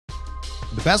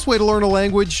The best way to learn a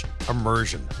language?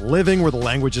 Immersion. Living where the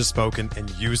language is spoken and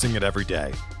using it every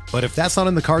day. But if that's not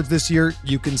in the cards this year,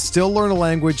 you can still learn a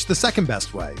language the second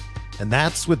best way, and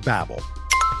that's with Babbel.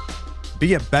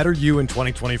 Be a better you in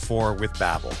 2024 with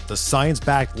Babbel, the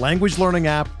science-backed language learning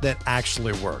app that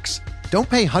actually works. Don't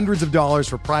pay hundreds of dollars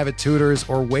for private tutors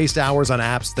or waste hours on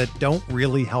apps that don't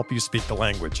really help you speak the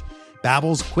language.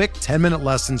 Babbel's quick 10-minute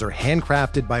lessons are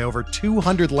handcrafted by over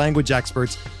 200 language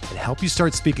experts and help you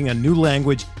start speaking a new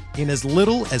language in as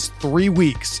little as 3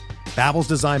 weeks. Babbel's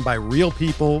designed by real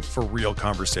people for real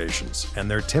conversations,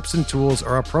 and their tips and tools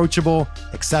are approachable,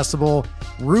 accessible,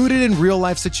 rooted in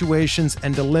real-life situations,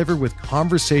 and delivered with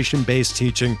conversation-based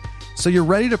teaching, so you're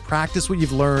ready to practice what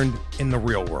you've learned in the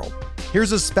real world.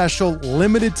 Here's a special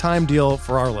limited-time deal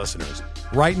for our listeners.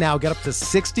 Right now, get up to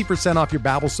 60% off your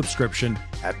Babbel subscription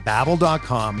at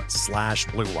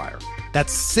babbel.com/Blue Wire.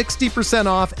 That's 60%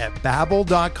 off at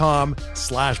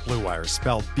babbel.com/Blue Wire,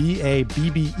 spelled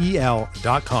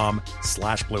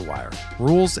BABBEL.com/Blue Wire.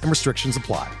 Rules and restrictions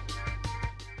apply.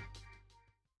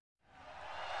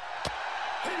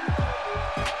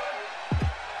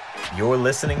 You're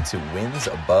listening to Wins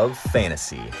Above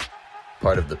Fantasy,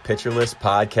 part of the Pitcher List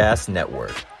Podcast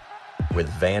Network, with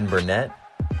Van Burnett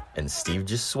and Steve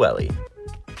Gesuele.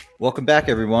 Welcome back,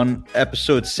 everyone.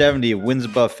 Episode 70 of Wins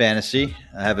Above Fantasy.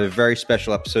 I have a very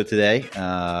special episode today.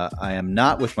 I am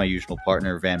not with my usual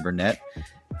partner, Van Burnett,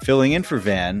 filling in for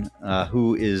Van,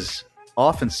 who is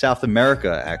off in South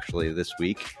America, actually, this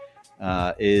week,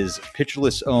 is Pitcher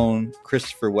List's own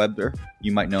Christopher Webber.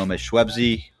 You might know him as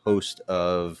Schwebzy, host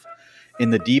of In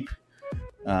the Deep.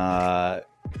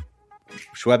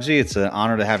 Schwebzy, it's an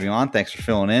honor to have you on. Thanks for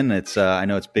filling in. I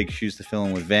know it's big shoes to fill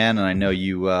in with Van, and I know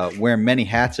you wear many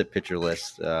hats at Pitcher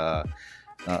List. A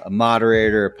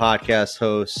moderator, a podcast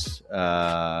host.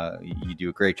 You do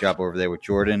a great job over there with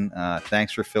Jordan.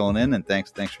 Thanks for filling in, and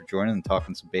thanks for joining and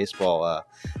talking some baseball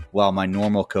while my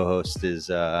normal co-host is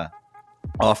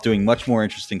off doing much more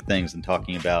interesting things than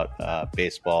talking about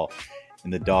baseball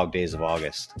in the dog days of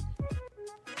August.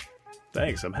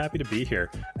 Thanks. I'm happy to be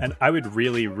here. And I would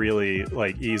really, really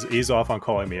ease off on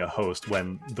calling me a host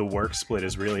when the work split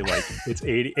is really it's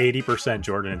 80%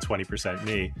 Jordan and 20%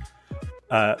 me.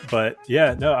 But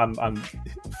yeah, no, I'm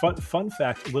fun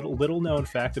fact, little known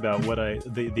fact about what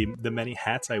the many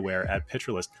hats I wear at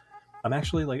Pitcher List. I'm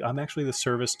actually the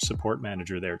service support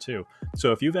manager there too.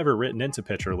 So if you've ever written into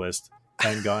Pitcher List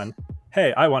and gone,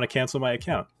 hey, I want to cancel my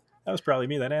account, that was probably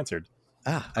me that answered.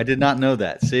 I did not know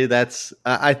that. See, that's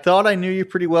I thought I knew you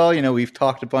pretty well. You know, we've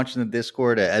talked a bunch in the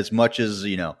Discord, as much as,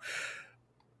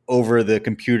 over the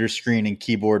computer screen and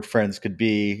keyboard friends could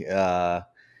be. We're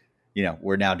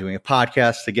now doing a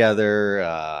podcast together.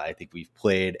 I think we've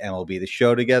played MLB The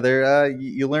Show together.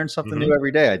 You learn something new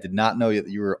every day. I did not know that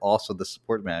you were also the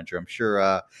support manager. I'm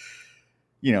sure,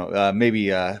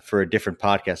 maybe for a different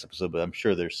podcast episode, but I'm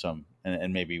sure there's some.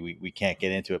 And maybe we can't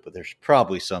get into it, but there's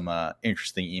probably some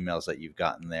interesting emails that you've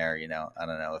gotten there. I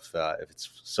don't know if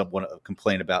it's someone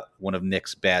complain about one of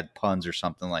Nick's bad puns or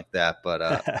something like that,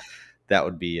 but that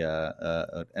would be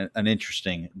an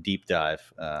interesting deep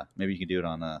dive. Maybe you can do it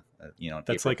on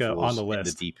that's like on the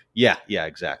list. Deep. Yeah,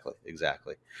 exactly.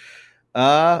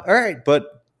 All right,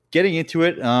 but getting into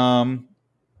it, want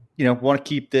to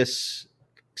keep this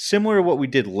similar to what we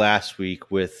did last week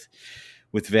with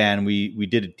Van. We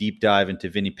did a deep dive into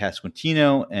Vinny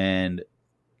Pasquantino and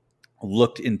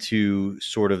looked into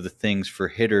sort of the things for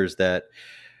hitters that,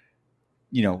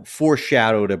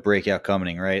 foreshadowed a breakout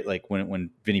coming, right? Like when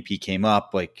Vinny P came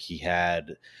up, he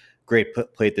had great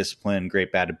plate discipline,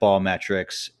 great batted ball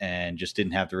metrics, and just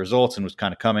didn't have the results and was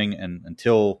kind of coming. And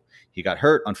until he got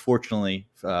hurt, unfortunately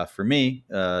for me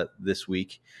this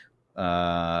week,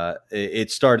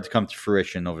 it started to come to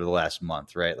fruition over the last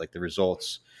month, right? Like the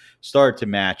results started to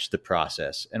match the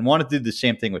process, and wanted to do the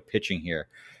same thing with pitching here.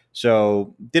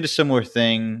 So did a similar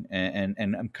thing, and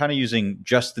I'm kind of using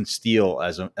Justin Steele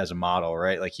as a model,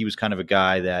 right? Like he was kind of a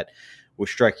guy that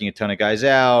was striking a ton of guys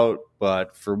out,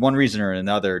 but for one reason or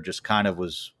another, just kind of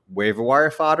was waiver wire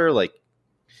fodder. Like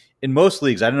in most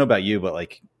leagues, I don't know about you, but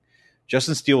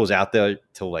Justin Steele was out there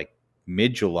till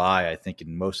mid-July, I think,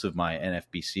 in most of my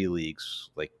NFBC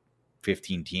leagues,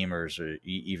 15 teamers or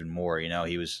even more.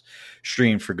 He was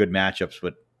streamed for good matchups,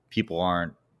 but people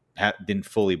didn't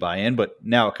fully buy in, but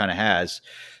now it kind of has.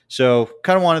 So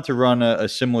kind of wanted to run a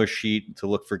similar sheet to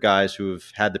look for guys who have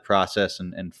had the process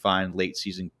and find late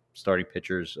season starting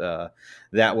pitchers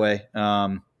that way.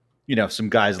 Some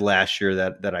guys last year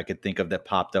that I could think of that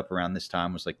popped up around this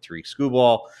time was Tariq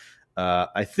Skubal.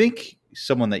 I think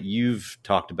someone that you've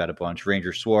talked about a bunch,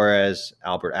 Ranger Suarez,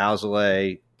 Albert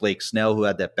Alzolay, Blake Snell, who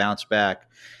had that bounce back.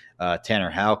 Tanner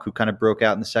Houck, who kind of broke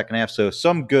out in the second half. So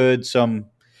some good, some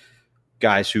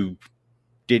guys who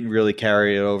didn't really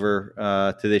carry it over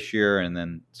to this year, and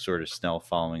then sort of Snell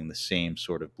following the same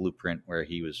sort of blueprint where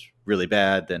he was really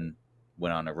bad, then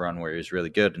went on a run where he was really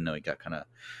good, and then he got kind of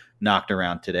knocked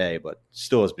around today, but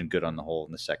still has been good on the whole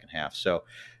in the second half. So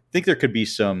I think there could be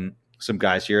some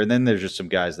guys here, and then there's just some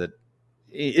guys that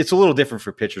it's a little different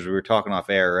for pitchers. We were talking off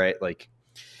air, right? Like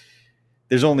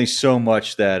there's only so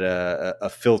much that a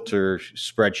filter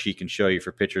spreadsheet can show you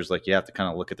for pitchers. Like you have to kind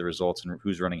of look at the results and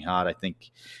who's running hot. I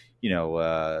think,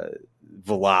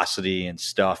 velocity and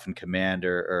stuff and command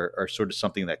are sort of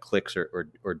something that clicks or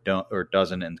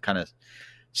doesn't and kind of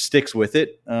sticks with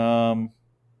it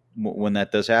when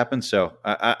that does happen. So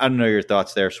I don't know your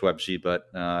thoughts there, Swebsy, but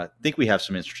I think we have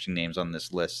some interesting names on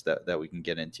this list that we can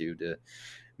get into to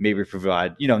maybe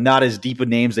provide, not as deep of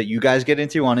names that you guys get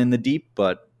into on In the Deep,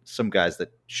 but some guys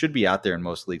that should be out there in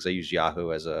most leagues. I use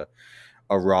Yahoo as a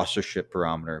rostership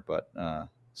barometer, but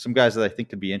some guys that I think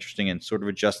could be interesting and sort of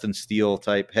a Justin Steele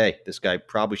type. Hey, this guy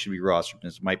probably should be rostered.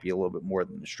 This might be a little bit more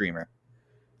than a streamer.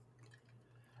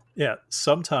 Yeah,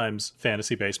 sometimes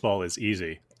fantasy baseball is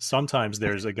easy. Sometimes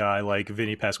there's a guy like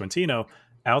Vinny Pasquantino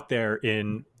out there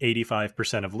in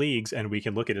 85% of leagues, and we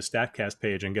can look at his StatCast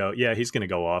page and go, yeah, he's going to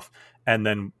go off. And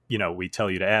then, we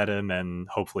tell you to add him, and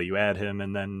hopefully you add him,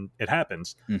 and then it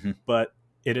happens. Mm-hmm. But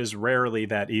it is rarely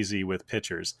that easy with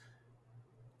pitchers.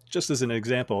 Just as an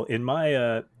example, in my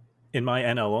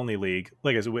NL only league,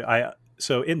 like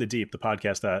so In the Deep, the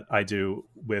podcast that I do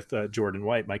with Jordan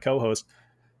White, my co-host,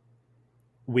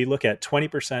 we look at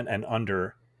 20% and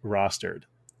under rostered.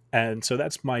 And so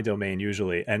that's my domain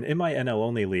usually. And in my NL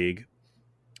only league,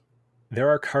 there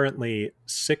are currently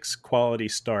 6 quality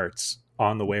starts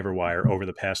on the waiver wire over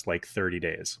the past 30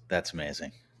 days. That's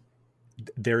amazing.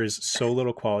 There is so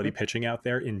little quality pitching out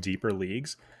there in deeper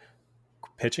leagues.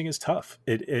 Pitching is tough.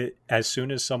 It as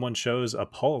soon as someone shows a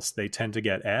pulse, they tend to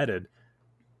get added.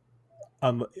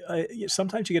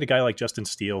 Sometimes you get a guy like Justin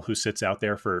Steele who sits out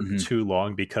there for too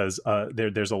long because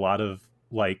there's a lot of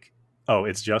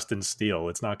it's Justin Steele,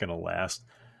 it's not going to last.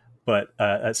 But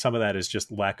some of that is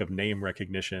just lack of name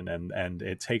recognition, and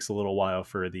it takes a little while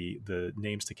for the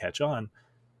names to catch on.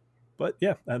 But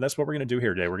yeah, that's what we're going to do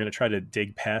here today. We're going to try to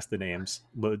dig past the names,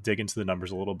 dig into the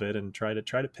numbers a little bit, and try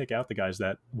to pick out the guys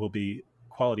that will be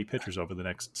quality pitchers over the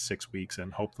next 6 weeks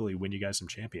and hopefully win you guys some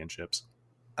championships.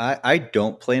 I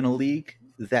don't play in a league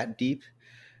that deep.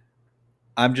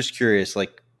 I'm just curious,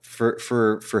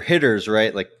 for hitters,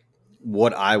 right? Like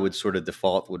what I would sort of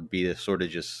default would be to sort of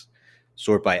just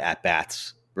sort by at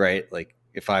bats, right? Like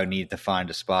if I need to find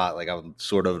a spot, I would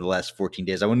sort of the last 14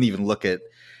 days, I wouldn't even look at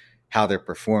how they're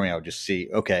performing. I would just see,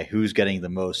 okay, who's getting the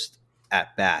most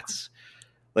at bats?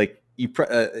 That's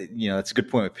a good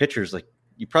point with pitchers.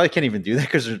 You probably can't even do that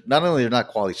because not only they're not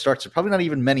quality starts, there's probably not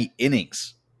even many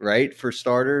innings, right, for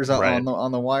starters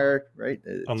on the wire, right?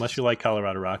 Unless you like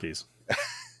Colorado Rockies.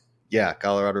 Yeah,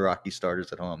 Colorado Rockies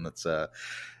starters at home. That's a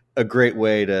great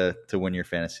way to win your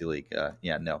fantasy league.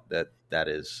 That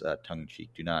is tongue in cheek.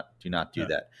 Do not do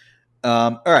that.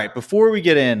 All right, before we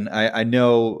get in, I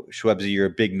know Schwebsy, you're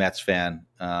a big Mets fan.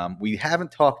 We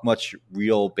haven't talked much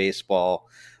real baseball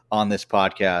on this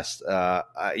podcast.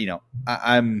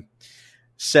 I'm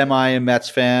semi a Mets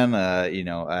fan.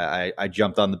 I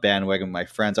jumped on the bandwagon with my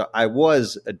friends. I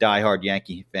was a diehard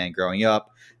Yankee fan growing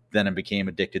up. Then I became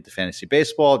addicted to fantasy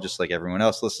baseball, just like everyone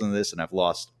else listening to this, and I've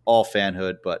lost all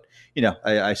fanhood. But,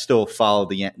 I still follow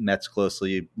the Mets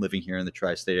closely, living here in the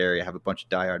tri-state area. I have a bunch of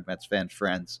diehard Mets fan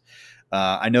friends.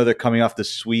 I know they're coming off the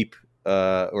sweep,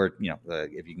 if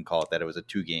you can call it that. It was a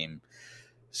 2-game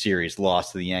series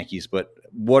loss to the Yankees. But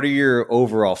what are your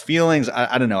overall feelings?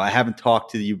 I don't know. I haven't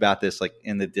talked to you about this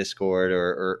in the Discord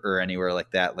or anywhere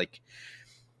like that.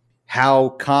 How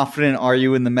confident are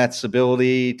you in the Mets'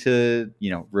 ability to,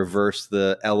 reverse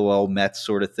the LOL Mets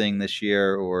sort of thing this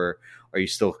year? Or are you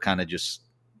still kind of just,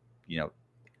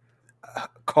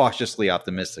 cautiously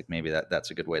optimistic? Maybe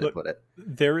that's a good way to put it.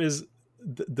 There is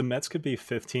the Mets could be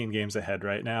 15 games ahead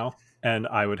right now, and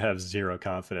I would have zero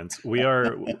confidence. We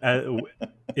are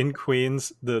in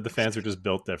Queens. The fans are just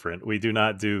built different. We do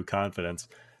not do confidence.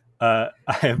 I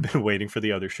have been waiting for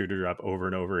the other shoe to drop over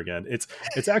and over again.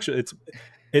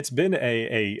 It's been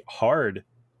a hard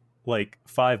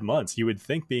 5 months. You would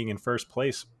think being in first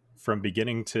place from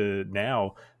beginning to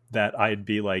now that I'd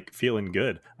be feeling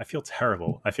good. I feel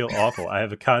terrible. I feel awful. I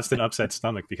have a constant upset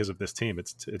stomach because of this team.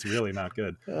 It's really not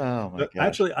good. Oh my God.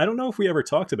 Actually, I don't know if we ever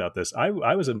talked about this. I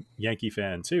was a Yankee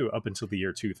fan too up until the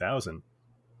year 2000.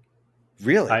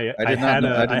 Really? I did not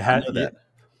know that.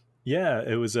 Yeah,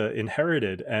 it was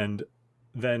inherited, and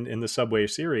then in the Subway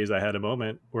Series, I had a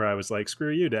moment where I was like,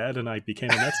 "Screw you, Dad," and I became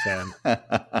a Mets fan.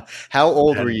 How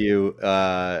old were you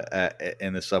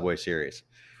in the Subway Series?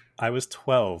 I was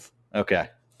 12. Okay,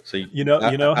 so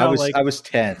I was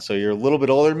 10, so you're a little bit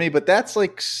older than me, but that's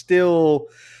like still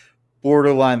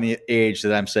borderline the age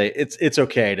that I'm saying it's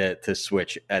okay to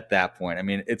switch at that point. I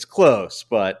mean, it's close,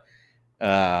 but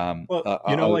I'll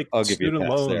give student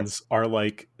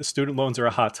loans are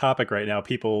a hot topic right now.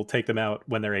 People take them out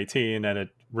when they're 18, and it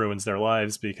ruins their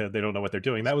lives because they don't know what they're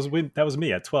doing. That was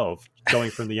me at 12, going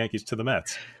from the Yankees to the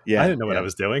Mets. Yeah, I didn't know what I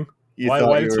was doing. You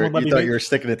thought you were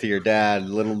sticking it to your dad.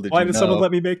 Why did someone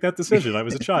let me make that decision? I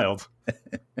was a child.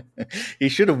 He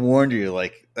should have warned you.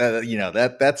 Like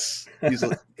that's he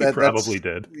probably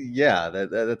did. Yeah,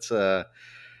 that's a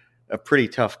pretty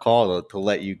tough call to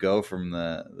let you go from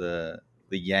the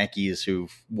Yankees,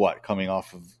 who've coming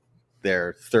off of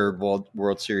their third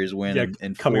World Series win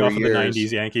in coming 4 off years. Of the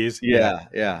 90s Yankees.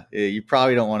 Yeah. You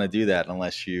probably don't want to do that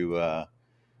unless you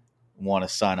want to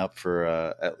sign up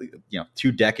for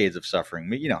 2 decades of suffering.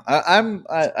 But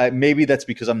I maybe that's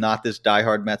because I'm not this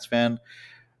diehard Mets fan.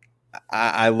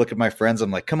 I look at my friends.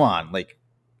 I'm like, come on, like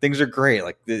things are great.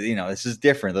 Like this is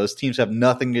different. Those teams have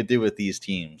nothing to do with these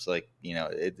teams. Like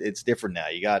it's different now.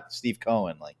 You got Steve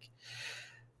Cohen. Like,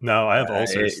 no, I have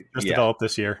ulcers. Developed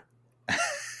this year.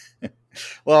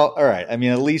 Well, all right. I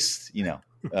mean, at least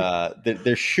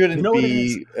there shouldn't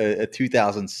be a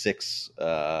 2006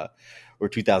 or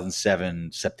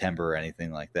 2007 September or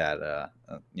anything like that.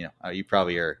 You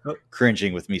probably are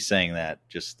cringing with me saying that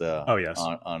just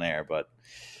on air, but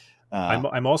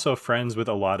I'm also friends with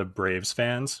a lot of Braves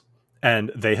fans,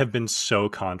 and they have been so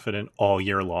confident all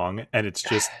year long, and it's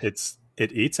just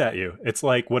it eats at you. It's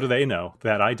like, what do they know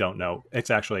that I don't know?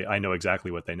 It's actually, I know exactly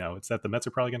what they know. It's that the Mets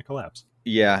are probably going to collapse.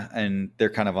 Yeah, and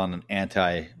they're kind of on an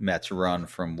anti-Mets run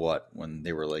from when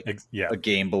they were like a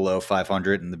game below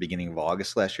 500 in the beginning of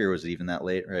August last year. Was it even that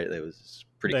late? Right, it was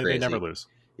pretty crazy. They never lose.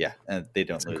 Yeah, and they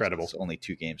don't lose. Incredible. It's only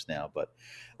 2 games now, but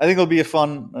I think it'll be a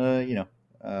fun,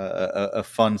 a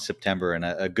fun September and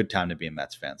a good time to be a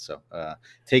Mets fan. So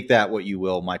take that what you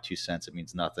will. My 2 cents. It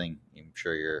means nothing. I'm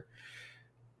sure you're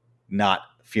not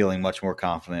feeling much more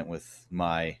confident with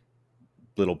my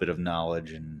little bit of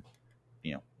knowledge and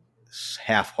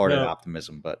half-hearted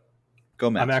optimism, but go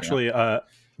Mets. I'm actually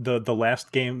the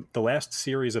last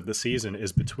series of the season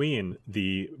is between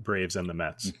the Braves and the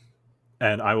Mets,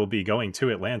 and I will be going to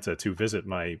Atlanta to visit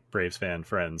my Braves fan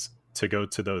friends to go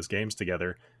to those games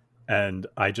together. And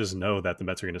I just know that the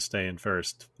Mets are going to stay in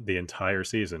first the entire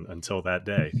season until that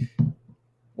day.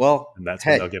 Well, and that's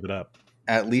when they'll give it up.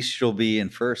 At least you'll be in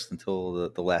first until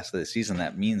the last of the season.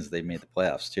 That means they made the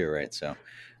playoffs too, right? So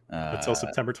until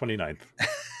September 29th.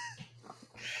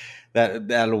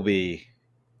 That'll be,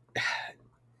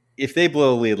 if they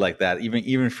blow a lead like that,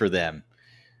 even for them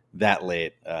that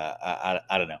late. I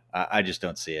don't know. I just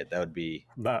don't see it. That would be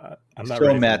I'm not so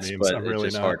ready Mets, for but it's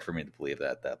just hard for me to believe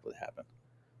that would happen.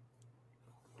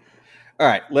 All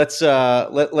right, let's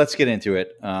get into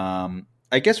it.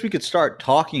 I guess we could start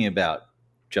talking about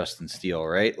Justin Steele,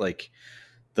 right? Like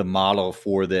the model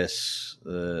for this,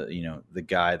 the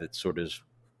guy that's sort of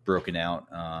broken out.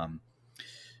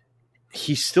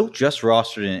 He's still just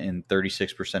rostered in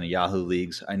 36% of Yahoo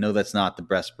leagues. I know that's not the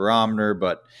best barometer,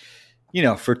 but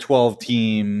for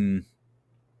 12-team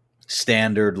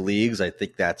standard leagues, I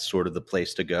think that's sort of the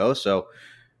place to go. So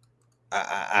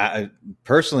I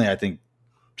personally, I think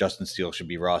Justin Steele should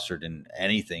be rostered in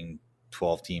anything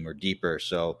 12-team or deeper.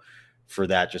 So for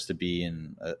that just to be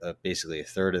in basically a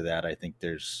third of that, I think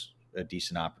there's a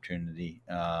decent opportunity.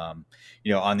 On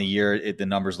the year, the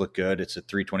numbers look good. It's a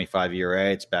 3.25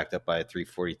 ERA. It's backed up by a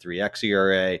 3.43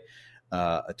 xERA,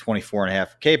 a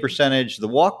 24.5 K percentage. The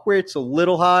walk rate's a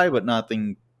little high, but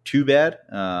nothing too bad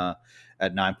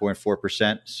at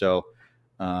 9.4%. So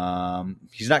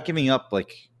he's not giving up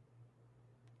like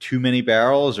too many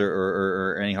barrels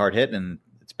or any hard hit, and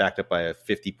it's backed up by a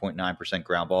 50.9%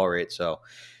 ground ball rate. So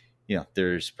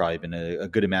there's probably been a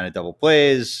good amount of double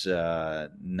plays,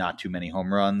 not too many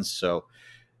home runs. So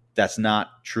that's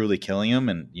not truly killing him.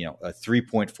 And, a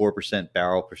 3.4%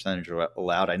 barrel percentage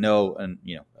allowed. I know, and,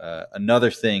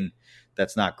 another thing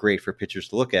that's not great for pitchers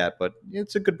to look at, but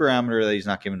it's a good barometer that he's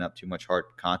not giving up too much hard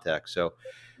contact. So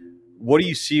what do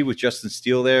you see with Justin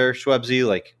Steele there, Schwebzy?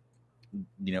 Like,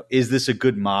 is this a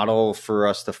good model for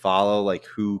us to follow? Like,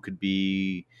 who could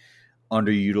be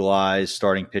underutilized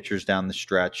starting pitchers down the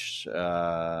stretch?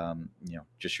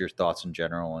 Just your thoughts in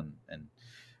general, and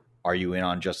are you in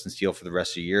on Justin Steele for the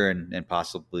rest of the year and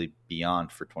possibly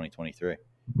beyond for 2023?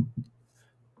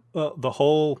 Well, the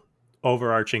whole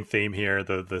overarching theme here,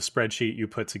 the spreadsheet you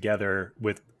put together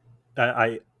with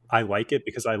I like it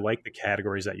because I like the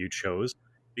categories that you chose,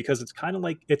 because it's kind of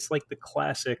like the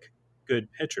classic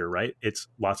good pitcher, right? It's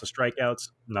lots of strikeouts,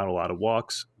 not a lot of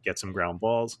walks, get some ground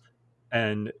balls,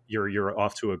 and you're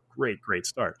off to a great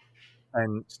start.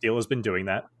 And Steele has been doing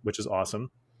that, which is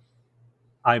awesome.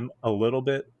 I'm a little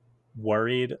bit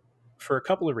worried for a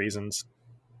couple of reasons.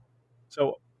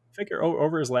 So figure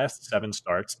over his last 7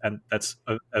 starts, and that's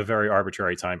a very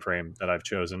arbitrary time frame that I've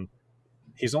chosen.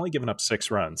 He's only given up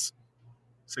 6 runs,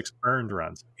 6 earned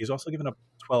runs. He's also given up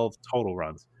 12 total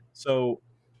runs. So,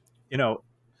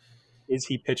 is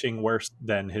he pitching worse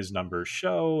than his numbers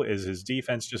show? Is his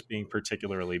defense just being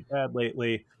particularly bad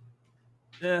lately?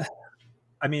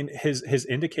 I mean, his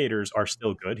indicators are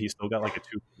still good. He's still got like a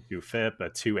 2.2 FIP, a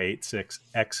 2.86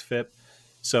 xFIP.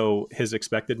 So his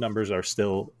expected numbers are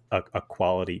still a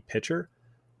quality pitcher.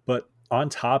 But on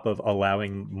top of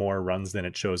allowing more runs than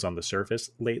it shows on the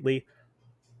surface lately,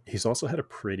 he's also had a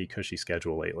pretty cushy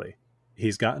schedule lately.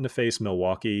 He's gotten to face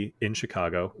Milwaukee in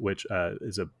Chicago, which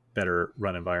is a better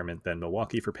run environment than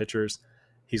Milwaukee for pitchers.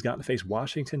 He's gotten to face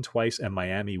Washington twice and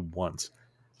Miami once.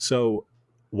 So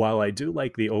while I do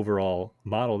like the overall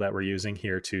model that we're using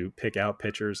here to pick out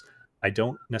pitchers, I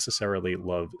don't necessarily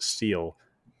love Steele.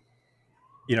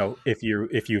 If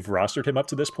you've rostered him up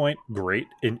to this point, great,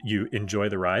 you enjoy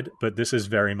the ride. But this is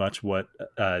very much what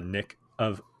Nick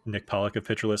Pollock of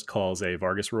Pitcher List calls a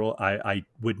Vargas rule. I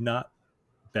would not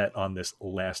bet on this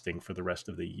lasting for the rest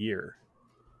of the year.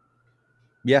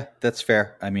 Yeah, that's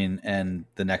fair. I mean, and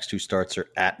the next 2 starts are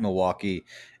at Milwaukee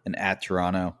and at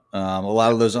Toronto. A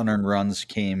lot of those unearned runs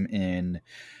came in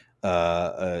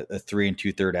a 3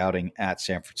 2/3 outing at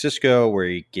San Francisco, where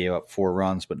he gave up 4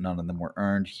 runs, but none of them were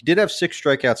earned. He did have 6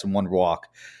 strikeouts and 1 walk.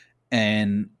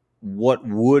 And what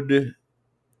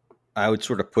I would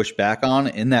sort of push back on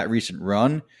in that recent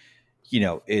run,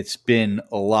 it's been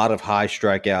a lot of high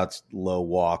strikeouts, low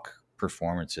walk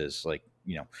performances. Like,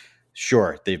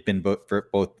 sure, they've been both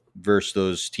versus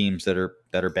those teams that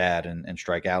are bad and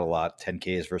strike out a lot. 10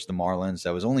 Ks versus the Marlins.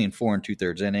 That was only in 4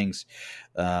 2/3 innings.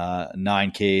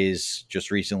 9 Ks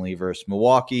just recently versus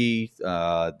Milwaukee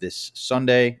this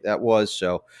Sunday. That was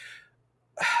so.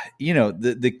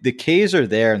 The Ks are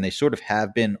there, and they sort of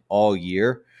have been all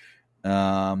year.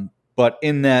 But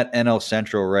in that NL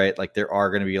Central, right, like there are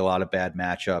going to be a lot of bad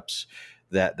matchups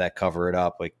that cover it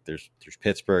up. Like there's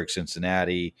Pittsburgh,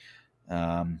 Cincinnati.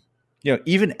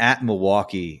 Even at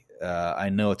Milwaukee, I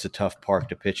know it's a tough park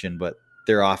to pitch in, but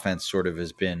their offense sort of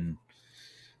has been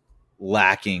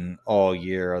lacking all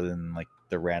year, other than like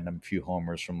the random few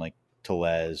homers from like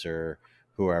Tellez or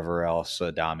whoever else,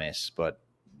 Adames. But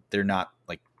they're not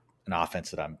like an offense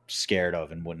that I'm scared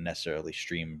of and wouldn't necessarily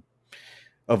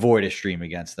avoid a stream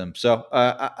against them. So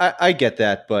I get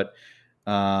that, but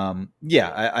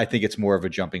I think it's more of a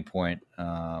jumping point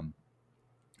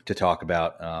to talk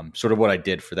about. Sort of what I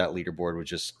did for that leaderboard was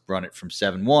just run it from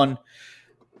 7-1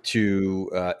 to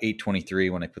 823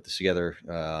 when I put this together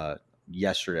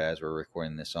yesterday, as we're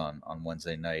recording this on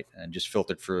Wednesday night, and just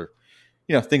filtered for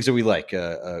things that we like: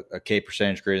 a K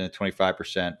percentage greater than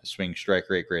 25%, a swing strike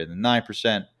rate greater than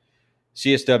 9%,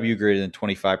 CSW greater than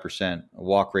 25%, a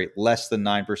walk rate less than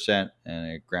 9%,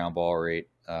 and a ground ball rate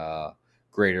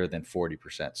greater than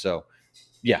 40%. So,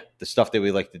 yeah, the stuff that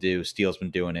we like to do. Steele's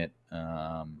been doing it.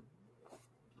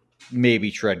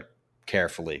 Maybe tread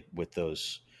carefully with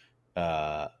those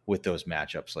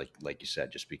matchups, like you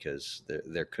said, just because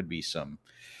there could be some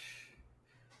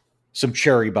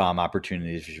cherry bomb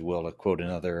opportunities, if you will, to quote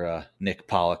another Nick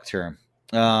Pollock term.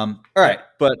 All right,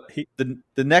 but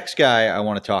the next guy I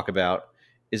want to talk about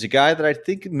is a guy that I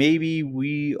think maybe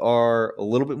we are a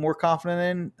little bit more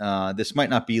confident in. This might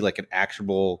not be like an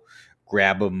actionable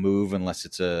grab a move unless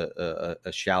it's a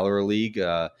shallower league.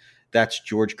 That's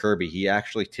George Kirby. He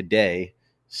actually today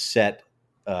set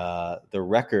the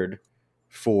record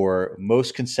for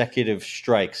most consecutive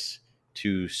strikes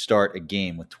to start a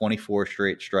game, with 24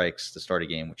 straight strikes to start a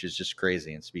game, which is just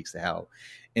crazy and speaks to how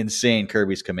insane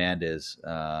Kirby's command is.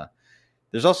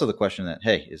 There's also the question that,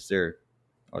 hey,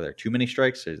 are there too many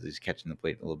strikes? Or is he catching the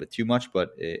plate a little bit too much?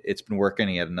 But it's been working.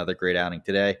 He had another great outing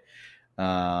today.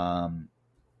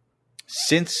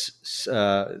 Since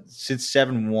July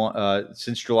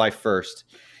 1st,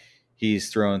 he's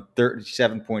thrown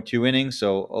 37.2 innings,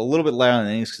 so a little bit lighter on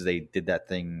the innings because they did that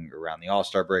thing around the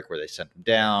All-Star break where they sent him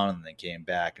down and then came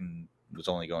back and was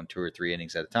only going 2 or 3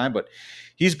 innings at a time. But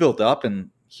he's built up, and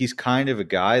he's kind of a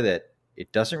guy that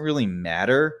it doesn't really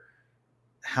matter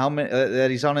how many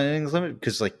that he's on an innings limit,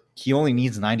 because like he only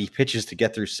needs 90 pitches to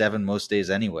get through 7 most days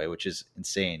anyway, which is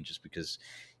insane just because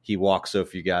he walks so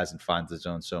few guys and finds the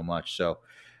zone so much. So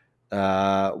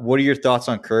What are your thoughts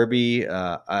on Kirby?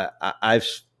 I've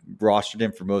rostered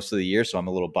him for most of the year, so I'm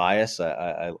a little biased.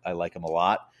 I like him a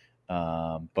lot.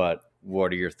 But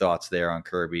what are your thoughts there on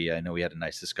Kirby? I know we had a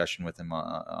nice discussion with him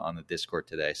on the Discord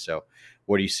today. So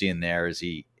what are you seeing there? Is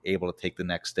he able to take the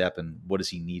next step, and what does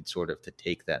he need sort of to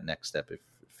take that next step if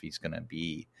he's going to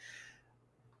be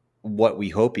what we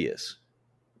hope he is?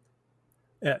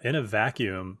 Yeah, in a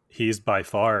vacuum, he's by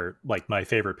far like my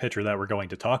favorite pitcher that we're going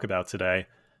to talk about today.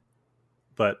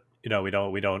 But we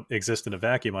don't exist in a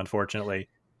vacuum, unfortunately.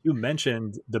 You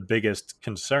mentioned the biggest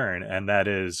concern, and that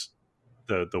is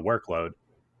the workload.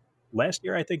 Last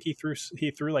year, I think he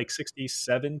threw like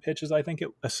 67 pitches.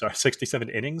 67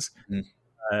 innings,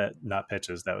 not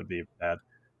pitches. That would be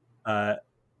bad.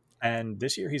 And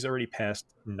this year, he's already passed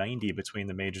 90 between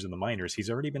the majors and the minors.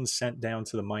 He's already been sent down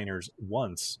to the minors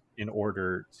once in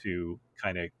order to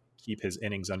kind of keep his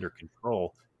innings under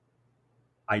control.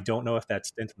 I don't know if that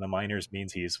stint in the minors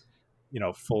means he's,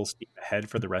 full steam ahead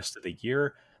for the rest of the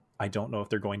year. I don't know if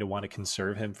they're going to want to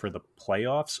conserve him for the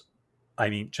playoffs. I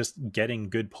mean, just getting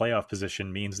good playoff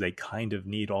position means they kind of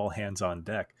need all hands on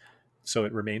deck. So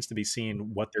it remains to be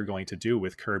seen what they're going to do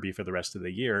with Kirby for the rest of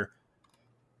the year.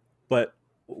 But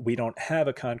we don't have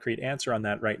a concrete answer on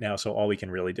that right now. So all we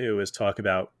can really do is talk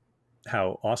about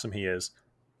how awesome he is.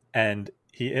 And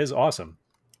he is awesome.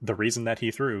 The reason that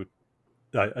he threw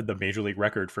the major league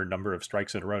record for number of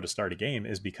strikes in a row to start a game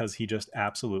is because he just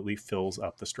absolutely fills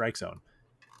up the strike zone.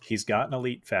 He's got an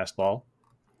elite fastball,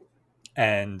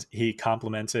 and he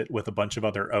complements it with a bunch of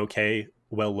other okay,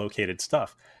 well-located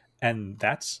stuff. And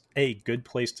that's a good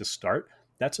place to start.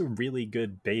 That's a really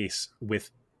good base with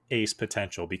ace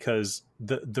potential, because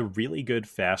the really good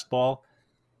fastball,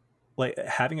 like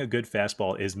having a good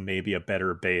fastball is maybe a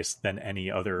better base than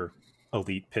any other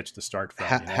elite pitch to start from.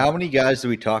 How many guys do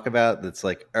we talk about that's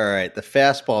like, all right, the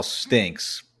fastball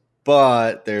stinks,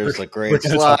 but there's a great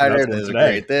slider, there's a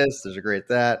great this, there's a great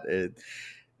that.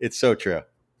 It's so true.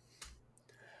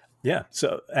 Yeah.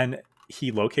 So, and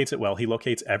he locates it well. He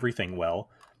locates everything well.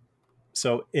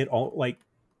 So it all, like,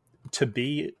 to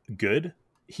be good,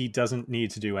 he doesn't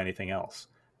need to do anything else.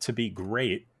 To be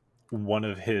great, one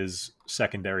of his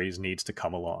secondaries needs to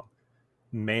come along.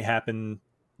 May happen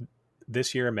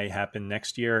this year, may happen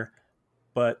next year,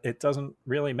 but it doesn't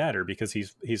really matter because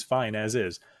he's fine as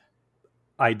is.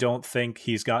 I don't think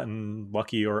he's gotten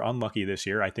lucky or unlucky this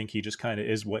year. I think he just kind of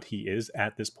is what he is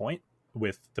at this point,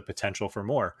 with the potential for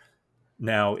more.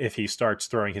 Now, if he starts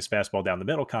throwing his fastball down the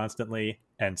middle constantly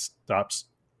and stops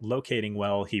locating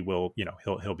well, he will,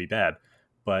 he'll be bad.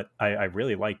 But I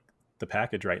really like the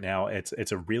package right now.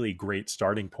 It's a really great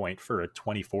starting point for a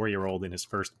 24-year-old in his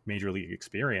first major league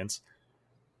experience.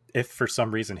 If for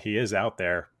some reason he is out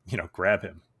there, grab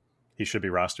him. He should be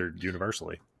rostered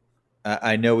universally.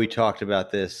 I know we talked about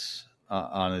this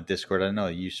on the Discord. I don't know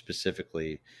you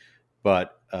specifically,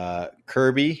 but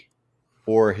Kirby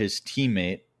or his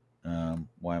teammate,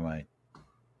 why am I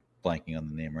blanking on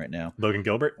the name right now? Logan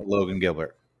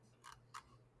Gilbert.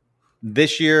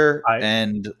 This year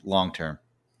and long term.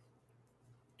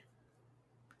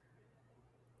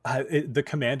 The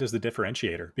command is the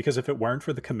differentiator, because if it weren't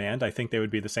for the command, I think they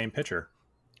would be the same pitcher.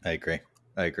 I agree.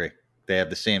 They have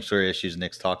the same sort of issues.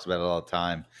 Nick talks about it all the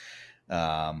time.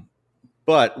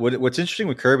 But what's interesting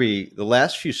with Kirby, the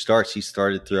last few starts, he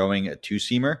started throwing a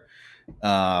two-seamer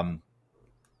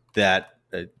that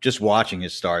just watching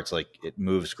his starts, like, it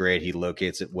moves great. He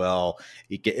locates it well.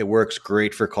 It works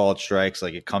great for called strikes.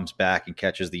 Like, it comes back and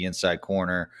catches the inside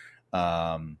corner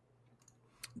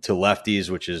to lefties,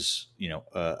 which is,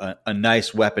 a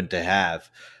nice weapon to have.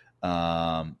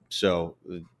 So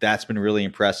that's been really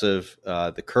impressive.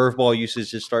 The curveball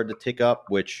usage has started to tick up,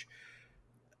 which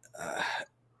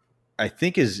I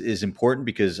think is important,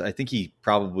 because I think he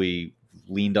probably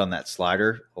leaned on that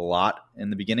slider a lot in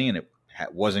the beginning, and it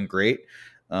wasn't great.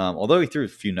 Although he threw a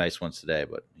few nice ones today,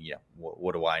 but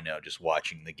what do I know? Just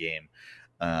watching the game.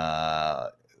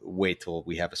 Wait till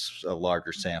we have a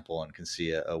larger sample and can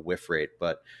see a whiff rate.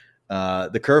 But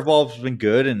the curveball has been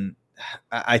good, and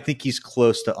I think he's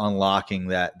close to unlocking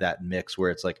that mix where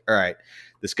it's like, all right,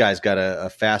 this guy's got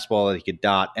a fastball that he could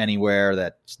dot anywhere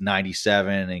that's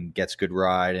 97 and gets good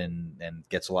ride and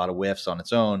gets a lot of whiffs on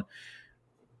its own.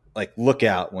 Like, look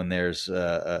out when there's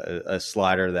a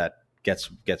slider that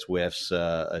gets whiffs,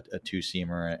 a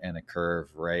two-seamer and a curve,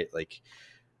 right? Like,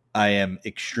 I am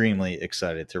extremely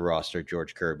excited to roster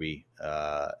George Kirby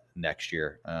next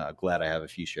year. Glad I have a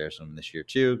few shares of him this year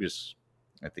too, because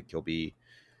I think he'll be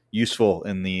useful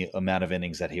in the amount of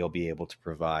innings that he'll be able to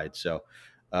provide. So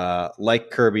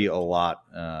like Kirby a lot,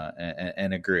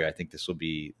 and agree. I think this will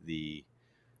be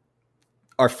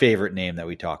our favorite name that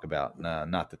we talk about.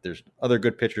 Not that there's other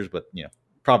good pitchers, but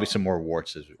probably some more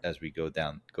warts as we go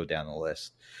down the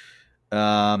list.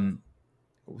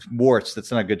 Warts,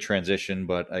 that's not a good transition,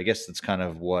 but I guess that's kind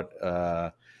of what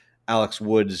Alex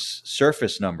Wood's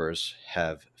surface numbers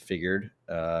have figured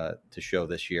to show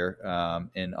this year.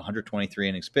 In 123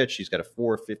 innings pitched, he's got a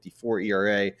 4.54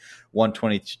 ERA,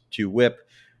 122 WHIP.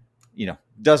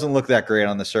 Doesn't look that great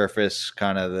on the surface,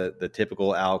 kind of the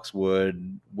typical Alex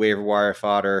Wood waiver wire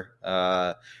fodder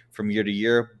from year to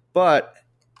year. But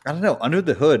I don't know, under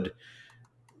the hood,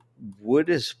 Wood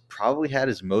has probably had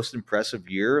his most impressive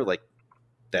year, like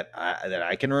that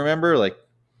I can remember. Like,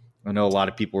 I know a lot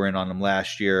of people were in on him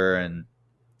last year, and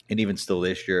even still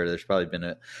this year, there's probably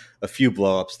been a few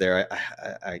blowups there.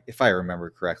 I if I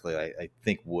remember correctly, I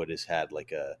think Wood has had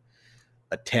like a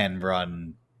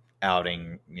 10-run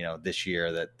outing, this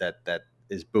year that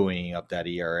is buoying up that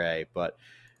ERA, but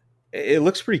it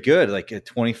looks pretty good. Like a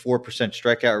 24%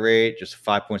 strikeout rate, just a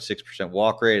 5.6%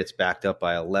 walk rate. It's backed up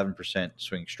by 11%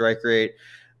 swing strike rate,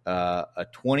 a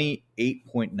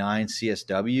 28.9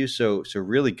 CSW. So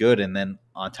really good. And then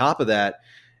on top of that,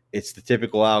 it's the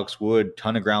typical Alex Wood,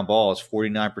 ton of ground balls,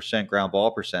 49% ground ball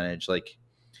percentage. Like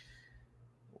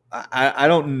I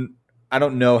don't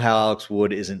know how Alex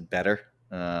Wood isn't better.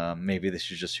 Maybe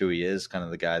this is just who he is, kind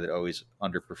of the guy that always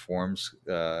underperforms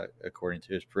according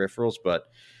to his peripherals. But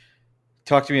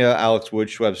talk to me about Alex Wood,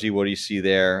 Schwebzy. What do you see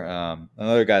there?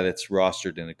 Another guy that's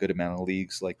rostered in a good amount of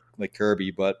leagues like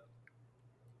Kirby, but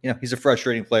he's a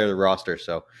frustrating player to roster.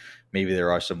 So maybe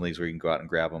there are some leagues where you can go out and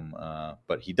grab him.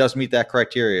 But he does meet that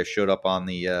criteria. Showed up on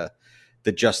the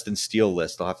Justin Steele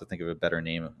list. I'll have to think of a better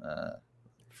name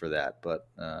for that. But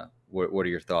what are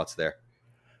your thoughts there?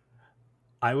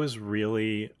 I was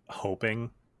really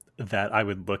hoping that I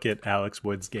would look at Alex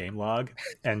Wood's game log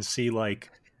and see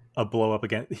like a blow up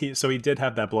against. He did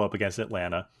have that blow up against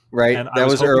Atlanta, right? And that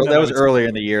was earlier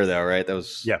in the year, though, right? That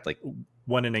was like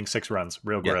 1 inning, 6 runs,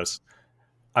 real gross.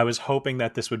 I was hoping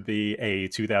that this would be a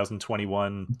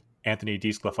 2021 Anthony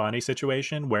DeSclafani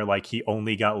situation where like he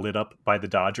only got lit up by the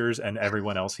Dodgers and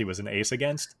everyone else he was an ace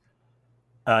against.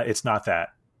 It's not that.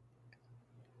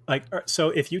 Like,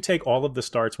 so if you take all of the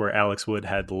starts where Alex Wood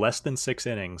had less than 6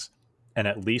 innings and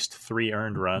at least 3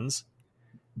 earned runs,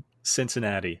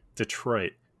 Cincinnati,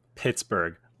 Detroit,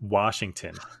 Pittsburgh,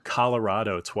 Washington,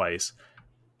 Colorado twice,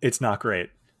 it's not great.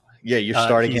 Yeah, you're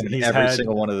starting him in every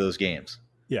single one of those games.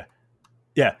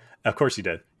 Yeah, of course you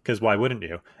did, because why wouldn't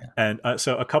you? Yeah. And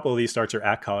so a couple of these starts are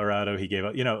at Colorado. He gave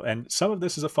up, and some of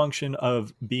this is a function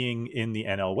of being in the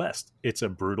NL West. It's a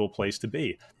brutal place to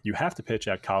be. You have to pitch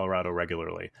at Colorado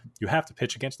regularly. You have to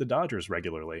pitch against the Dodgers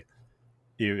regularly.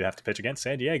 You have to pitch against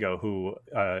San Diego, who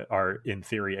are in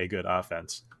theory a good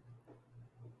offense.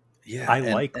 Yeah, I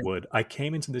like Wood. I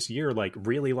came into this year like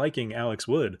really liking Alex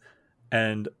Wood,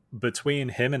 and between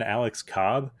him and Alex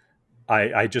Cobb,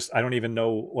 I don't even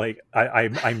know. Like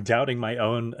I'm doubting my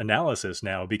own analysis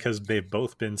now because they've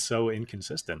both been so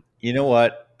inconsistent. You know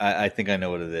what? I think I know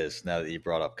what it is now that you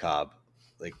brought up Cobb.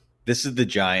 Like, this is the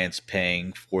Giants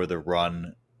paying for the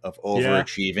run of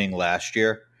overachieving last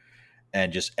year,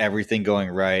 and just everything going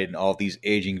right, and all these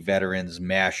aging veterans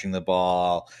mashing the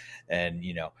ball, and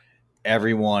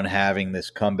everyone having this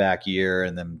comeback year,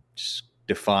 and them just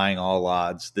defying all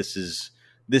odds. This is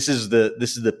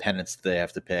the penance that they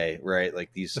have to pay, right?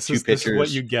 Like these two pitchers. This is what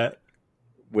you get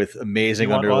with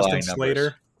amazing underlying numbers.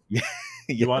 Slater?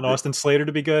 You want Austin Slater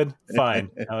to be good? Fine.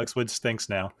 Alex Wood stinks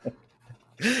now.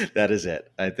 That is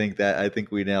it. I think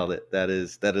we nailed it. That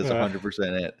is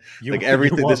 100% it. Like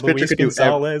everything this pitcher could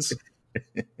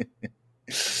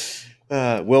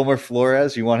do. Wilmer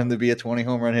Flores, you want him to be a 20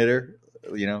 home run hitter?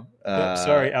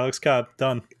 Sorry, Alex Cobb,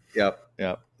 done. Yep.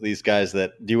 These guys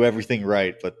that do everything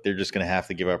right, but they're just going to have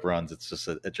to give up runs. It's just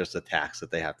a tax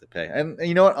that they have to pay. And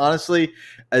you know what? Honestly,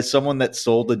 as someone that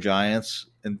sold the Giants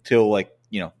until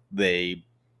they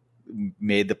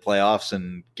made the playoffs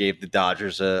and gave the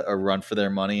Dodgers a run for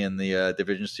their money in the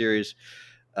division series,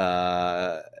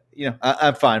 I'm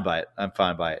fine by it. I'm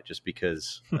fine by it just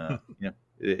because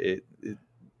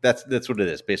that's what it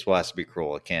is. Baseball has to be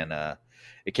cruel. It can't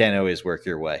always work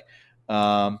your way.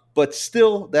 But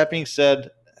still, that being said,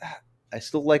 I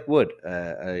still like Wood.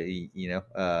 I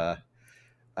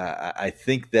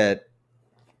think that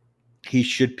he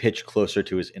should pitch closer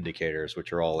to his indicators,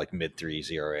 which are all like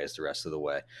mid-3s ERAs the rest of the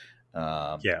way.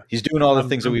 He's doing all the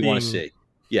things that we want to see.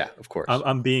 Yeah, of course.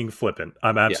 I'm being flippant.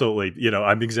 I'm absolutely,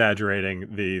 I'm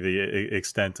exaggerating the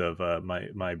extent of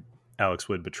my Alex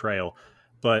Wood betrayal.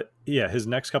 But yeah, his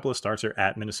next couple of starts are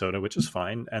at Minnesota, which is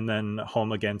fine, and then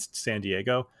home against San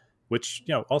Diego, which,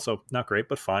 also not great,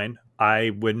 but fine. I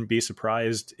wouldn't be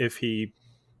surprised if he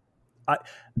I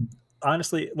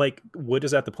honestly, like, Wood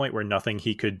is at the point where nothing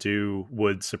he could do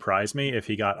would surprise me if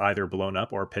he got either blown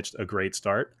up or pitched a great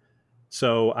start.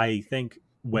 So I think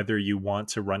whether you want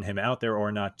to run him out there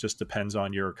or not just depends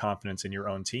on your confidence in your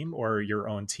own team or your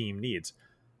own team needs.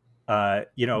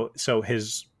 So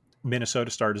his Minnesota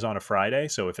start is on a Friday.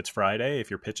 So if it's Friday, if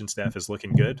your pitching staff is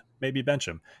looking good, maybe bench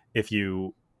him. If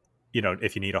you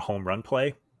need a home run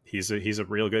play, he's a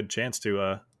real good chance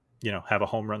to have a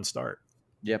home run start.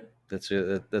 Yep, that's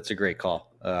a great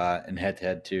call. And head to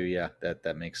head too, yeah,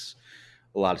 that makes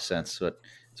a lot of sense. But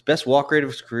it's best walk rate of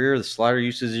his career. The slider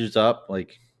usage is up.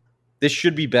 Like, this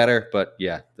should be better, but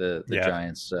yeah, the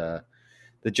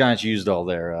Giants used all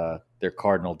their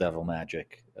Cardinal Devil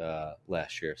magic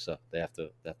last year, so they have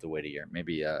to wait a year.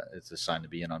 Maybe it's a sign to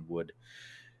be in on Wood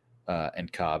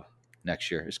and Cobb next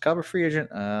year. Is Cobb a free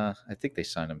agent? I think they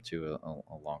signed him to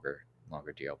a longer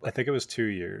deal. But I think it was 2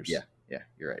 years. Yeah,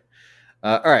 you're right.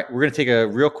 All right, we're going to take a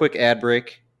real quick ad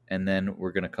break, and then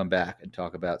we're going to come back and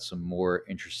talk about some more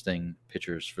interesting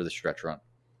pitchers for the stretch run.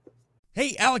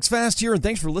 Hey, Alex Fast here, and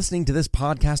thanks for listening to this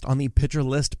podcast on the Pitcher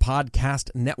List Podcast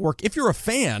Network. If you're a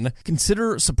fan,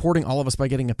 consider supporting all of us by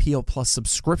getting a PL Plus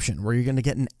subscription, where you're going to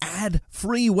get an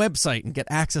ad-free website and get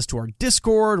access to our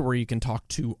Discord, where you can talk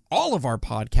to all of our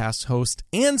podcast hosts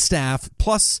and staff.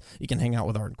 Plus, you can hang out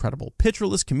with our incredible Pitcher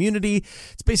List community.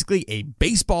 It's basically a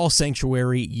baseball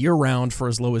sanctuary year-round for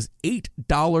as low as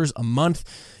 $8 a month.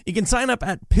 You can sign up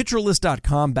at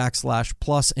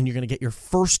pitcherlist.com/plus, and you're going to get your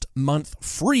first month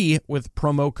free with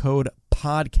promo code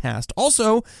podcast.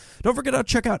 Also, don't forget to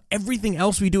check out everything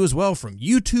else we do as well, from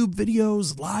YouTube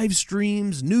videos, live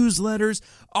streams, newsletters,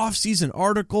 off-season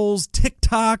articles,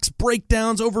 TikToks,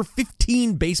 breakdowns, over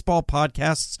 15 baseball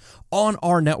podcasts on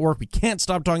our network. We can't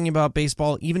stop talking about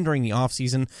baseball even during the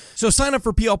off-season. So sign up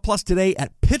for PL Plus today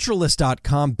at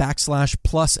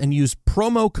pitcherlist.com/plus and use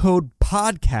promo code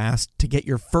podcast to get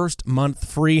your first month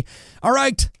free. All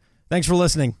right. Thanks for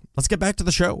listening. Let's get back to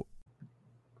the show.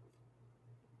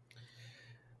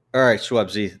 All right,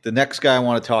 Schwebzy. The next guy I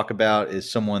want to talk about is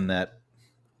someone that,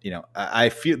 I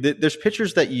feel that there's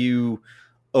pitchers that you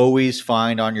always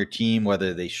find on your team,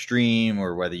 whether they stream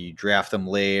or whether you draft them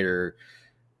late or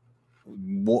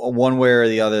one way or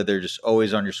the other, they're just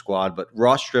always on your squad. But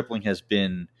Ross Stripling has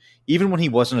been, even when he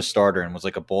wasn't a starter and was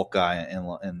like a bulk guy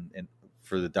and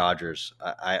for the Dodgers,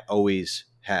 I always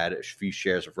had a few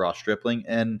shares of Ross Stripling,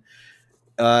 and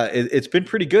it's been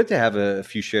pretty good to have a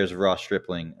few shares of Ross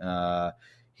Stripling.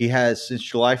 He has, since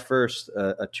July 1st,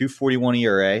 a 2.41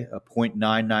 ERA, a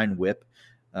 .99 WHIP.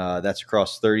 That's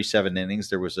across 37 innings.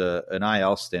 There was an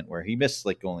IL stint where he missed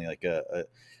only a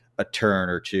turn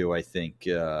or two, I think,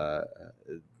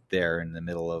 there in the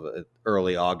middle of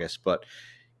early August. But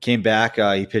came back.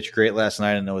 He pitched great last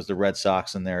night. I know it was the Red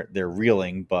Sox, and they're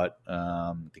reeling, but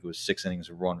I think it was 6 innings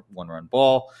of one-run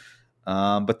ball.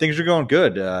 But things are going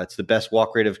good. It's the best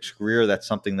walk rate of his career. That's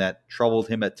something that troubled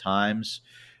him at times.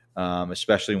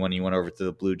 Especially when he went over to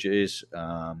the Blue Jays.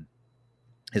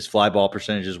 His fly ball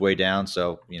percentage is way down,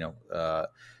 so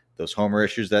those homer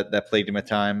issues that plagued him at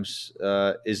times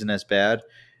isn't as bad.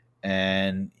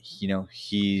 And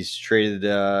he's traded.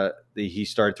 He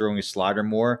started throwing his slider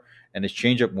more and his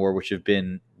changeup more, which have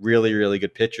been really, really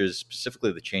good pitches.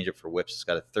 Specifically, the changeup for whips. It's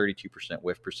got a 32%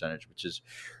 whiff percentage, which is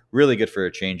really good for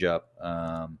a changeup.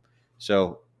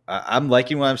 So I'm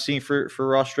liking what I'm seeing for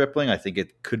Ross Stripling. I think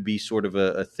it could be sort of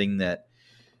a thing that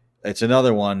it's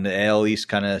another one. The AL East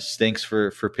kind of stinks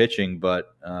for pitching,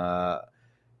 but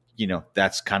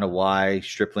that's kind of why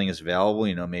Stripling is available.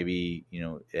 Maybe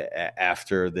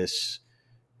after this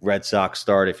Red Sox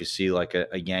start, if you see like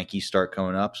a Yankee start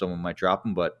coming up, someone might drop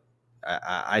him. But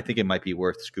I think it might be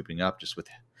worth scooping up just with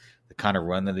the kind of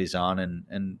run that he's on.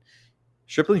 And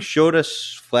Stripling showed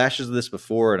us flashes of this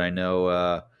before, and I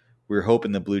know. We were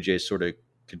hoping the Blue Jays sort of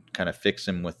could kind of fix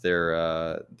him with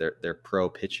their pro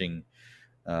pitching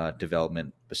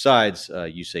development. Besides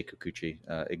Yusei Kikuchi,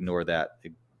 ignore that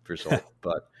result.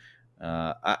 But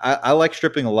I like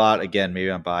Stripling a lot. Again, maybe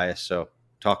I'm biased, so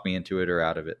talk me into it or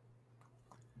out of it.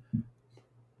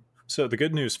 So the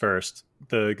good news first.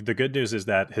 The good news is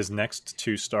that his next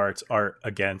 2 starts are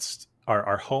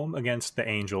home against the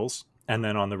Angels and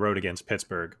then on the road against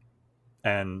Pittsburgh,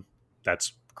 and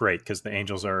that's great because the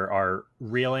Angels are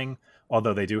reeling,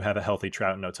 although they do have a healthy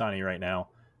Trout and Ohtani right now,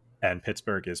 and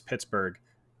Pittsburgh is Pittsburgh,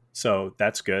 so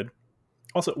that's good.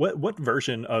 Also, what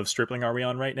version of Stripling are we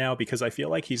on right now? Because I feel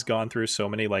like he's gone through so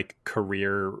many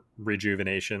career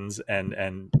rejuvenations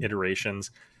and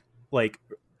iterations.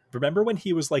 Remember when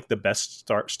he was the best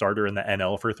starter in the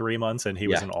NL for 3 months and he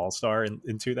was an all-star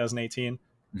in 2018?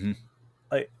 Mm-hmm.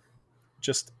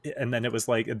 and then it was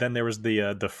like, then there was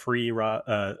the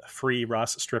free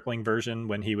Ross Stripling version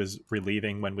when he was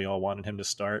relieving when we all wanted him to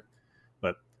start.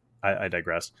 But I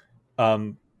digress.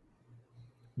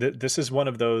 This is one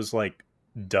of those like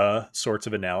duh sorts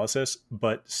of analysis,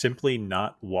 but simply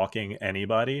not walking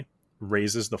anybody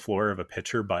raises the floor of a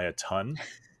pitcher by a ton.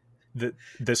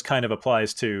 This kind of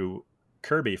applies to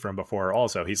Kirby from before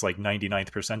also. He's like 99th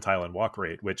percentile in walk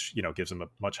rate, which, you know, gives him a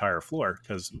much higher floor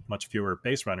because much fewer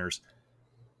base runners.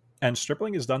 And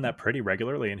Stripling has done that pretty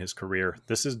regularly in his career.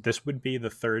 This would be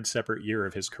the third separate year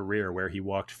of his career where he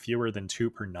walked fewer than 2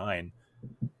 per 9.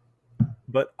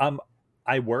 But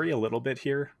I worry a little bit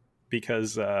here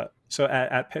because so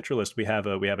at PitcherList we have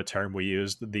a term we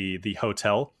use, the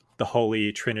hotel, the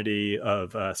holy trinity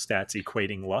of stats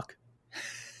equating luck.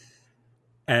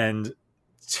 And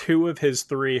 2 of his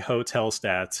 3 hotel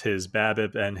stats, his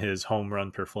BABIP and his home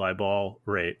run per fly ball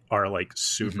rate, are like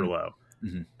super low.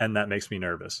 Mm-hmm. And that makes me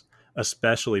nervous,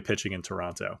 especially pitching in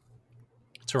Toronto.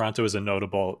 Toronto is a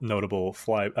notable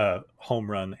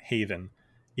home run haven,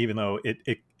 even though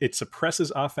it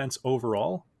suppresses offense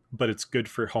overall, but it's good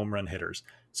for home run hitters.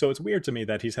 So it's weird to me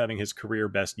that he's having his career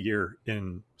best year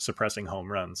in suppressing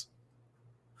home runs.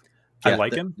 Yeah, I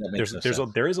like him.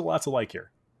 There is a lot to like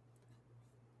here.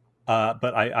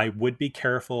 But I would be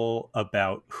careful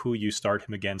about who you start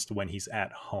him against when he's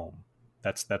at home.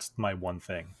 That's my one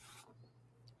thing.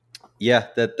 Yeah,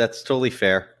 that's totally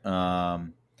fair.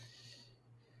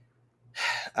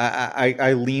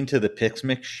 I lean to the picks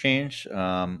mix change.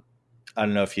 I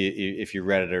don't know if you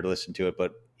read it or listened to it,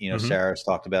 but you know, Sarah's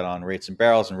talked about on Rates and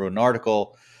Barrels and wrote an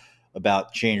article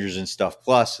about changers in Stuff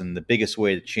Plus, and the biggest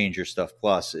way to change your Stuff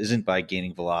Plus isn't by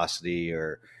gaining velocity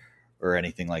or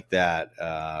anything like that,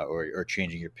 or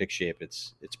changing your pick shape.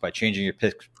 It's by changing your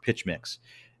pitch mix,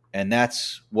 and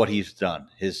that's what he's done.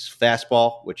 His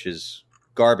fastball, which is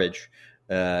garbage,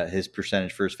 his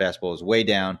percentage for his fastball is way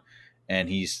down, and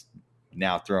he's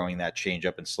now throwing that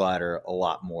changeup and slider a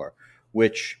lot more,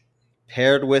 which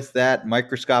paired with that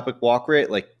microscopic walk rate,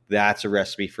 like that's a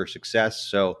recipe for success.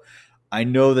 So I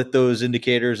know that those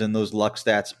indicators and those luck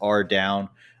stats are down.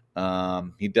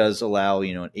 He does allow,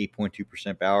 you know, an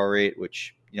 8.2% barrel rate,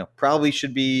 which, you know, probably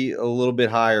should be a little bit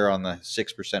higher on the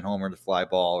 6% homer to fly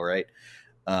ball, right?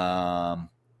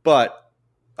 But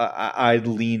I'd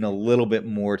lean a little bit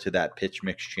more to that pitch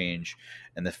mix change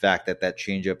and the fact that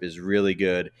changeup is really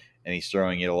good and he's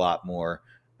throwing it a lot more.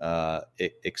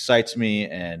 It excites me,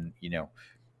 and you know,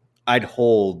 I'd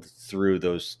hold through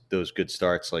those good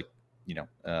starts. Like, you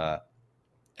know,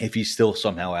 if he's still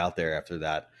somehow out there after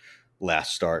that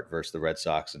last start versus the Red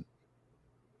Sox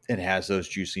and has those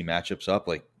juicy matchups up,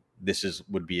 like this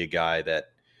would be a guy that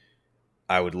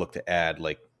I would look to add,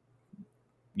 like,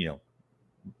 you know,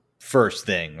 first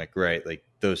thing, like, right, like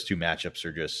those 2 matchups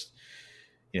are just,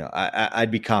 you know, I'd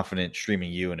be confident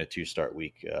streaming you in a 2-start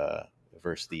week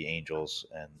versus the Angels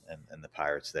and the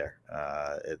Pirates there.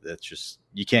 It's just,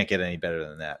 you can't get any better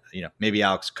than that. You know, maybe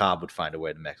Alex Cobb would find a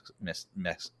way to mess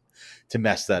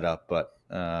that up, but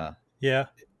yeah,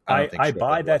 I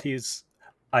buy that he's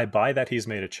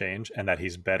made a change and that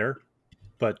he's better.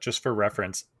 But just for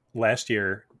reference, last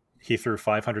year he threw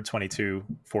 522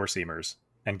 four-seamers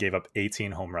and gave up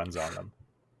 18 home runs on them.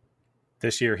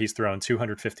 This year he's thrown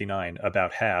 259,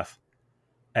 about half,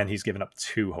 and he's given up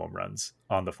 2 home runs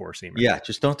on the four-seamer. Yeah,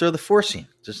 just don't throw the four-seam.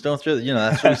 Just don't throw you know,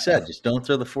 that's what he said. Just don't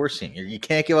throw the four-seam. You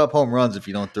can't give up home runs if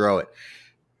you don't throw it.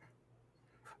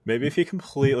 Maybe if he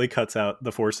completely cuts out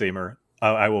the four-seamer,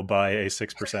 I will buy a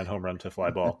 6% home run to fly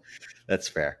ball. That's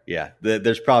fair. Yeah,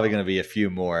 there's probably going to be a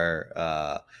few more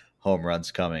home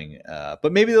runs coming,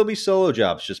 but maybe there'll be solo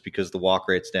jobs just because the walk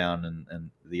rate's down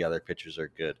and the other pitchers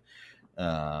are good.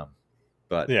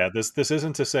 But yeah, this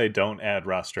isn't to say don't add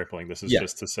Ross Stripling. This is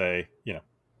just to say, you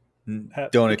know,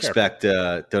 don't expect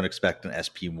an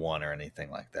SP1 or anything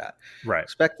like that. Right.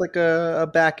 Expect like a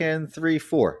back end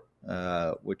 3-4,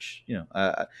 which, you know,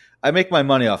 I make my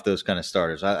money off those kind of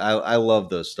starters. I love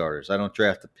those starters. I don't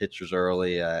draft the pitchers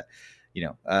early. You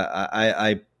know,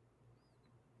 I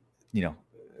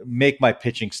make my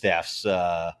pitching staffs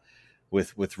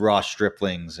with Ross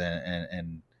Striplings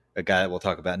and a guy that we'll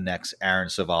talk about next, Aaron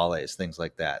Savales, things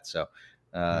like that. So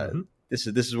this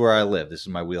is where I live. This is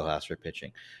my wheelhouse for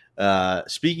pitching.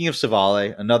 Speaking of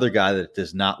Savale, another guy that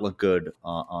does not look good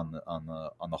on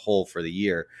the whole for the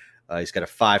year. He's got a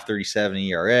 5.37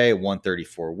 ERA,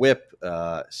 1.34 WHIP,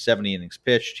 70 innings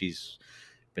pitched. He's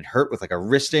been hurt with like a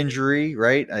wrist injury,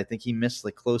 right? I think he missed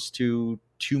like close to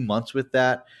 2 months with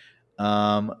that.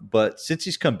 But since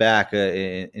he's come back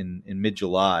in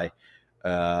mid-July,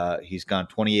 he's gone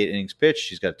 28 innings pitched.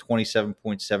 He's got a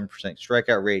 27.7%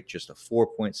 strikeout rate, just a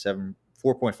 4.74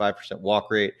 4.5%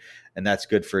 walk rate, and that's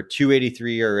good for a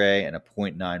 2.83 ERA and a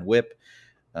 0.9 WHIP.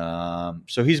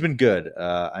 So he's been good.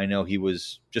 I know he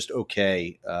was just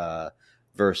okay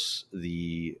versus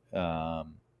the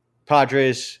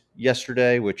Padres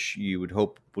yesterday, which you would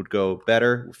hope would go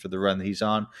better for the run that he's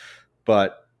on.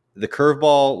 But the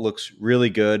curveball looks really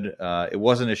good. It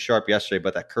wasn't as sharp yesterday,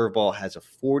 but that curveball has a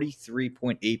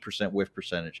 43.8% whiff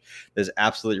percentage. That is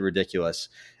absolutely ridiculous.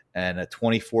 And a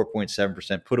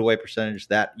 24.7% put away percentage.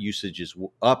 That usage is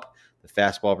up. The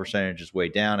fastball percentage is way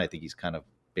down. I think he's kind of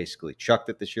basically chucked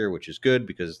it this year, which is good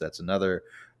because that's another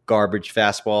garbage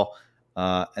fastball.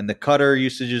 And the cutter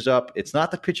usage is up. It's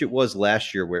not the pitch it was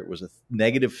last year where it was a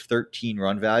negative 13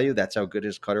 run value. That's how good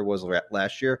his cutter was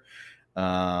last year.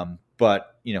 But,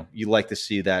 you like to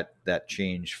see that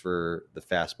change for the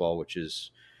fastball, which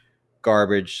is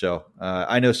garbage. So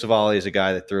I know Civale is a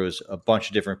guy that throws a bunch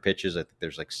of different pitches. I think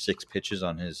there's like 6 pitches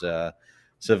on his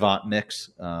Savant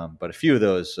mix. But a few of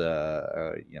those,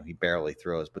 he barely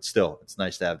throws. But still, it's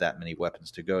nice to have that many weapons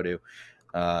to go to.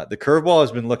 The curveball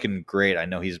has been looking great. I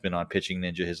know he's been on Pitching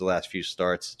Ninja his last few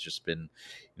starts. It's just been,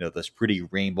 those pretty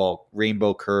rainbow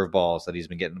curveballs that he's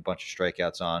been getting a bunch of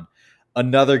strikeouts on.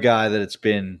 Another guy that it's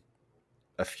been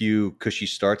a few cushy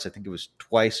starts. I think it was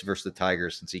twice versus the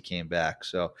Tigers since he came back.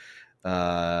 So,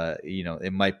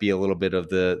 it might be a little bit of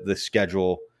the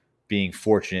schedule being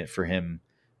fortunate for him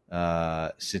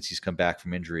since he's come back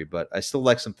from injury. But I still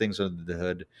like some things under the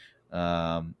hood.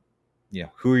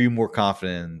 Who are you more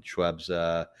confident in, Schwebs?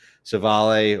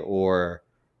 Civale or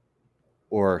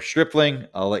Stripling?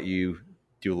 I'll let you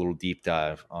do a little deep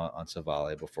dive on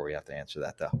Civale before we have to answer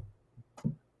that, though.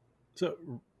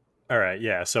 So, all right,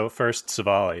 yeah. So first,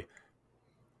 Civale.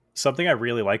 Something I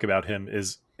really like about him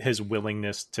is his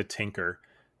willingness to tinker.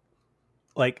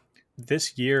 Like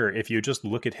this year, if you just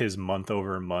look at his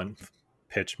month-over-month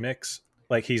pitch mix,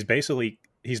 like he's basically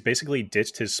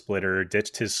ditched his splitter,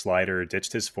 ditched his slider,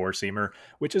 ditched his four-seamer,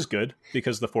 which is good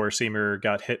because the four-seamer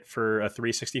got hit for a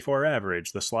 364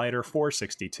 average, the slider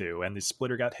 462, and the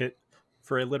splitter got hit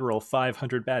for a literal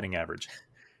 500 batting average.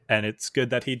 And it's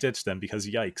good that he ditched them because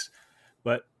yikes.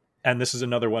 And this is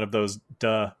another one of those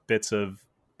bits of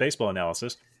baseball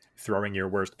analysis. Throwing your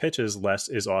worst pitches less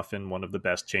is often one of the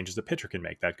best changes a pitcher can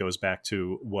make. That goes back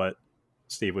to what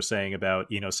Steve was saying about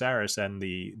Eno Saris and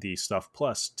the stuff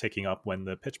plus ticking up when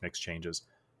the pitch mix changes.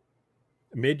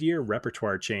 Mid-year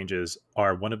repertoire changes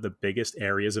are one of the biggest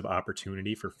areas of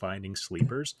opportunity for finding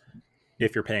sleepers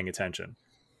if you're paying attention.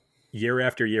 Year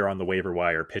after year on the waiver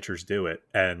wire, pitchers do it,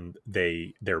 and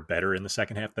they're better in the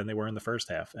second half than they were in the first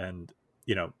half. And,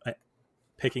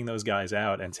 picking those guys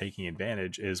out and taking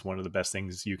advantage is one of the best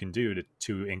things you can do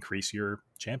to increase your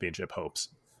championship hopes.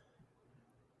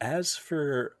 As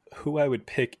for who I would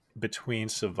pick between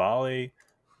Civale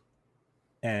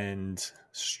and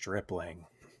Stripling,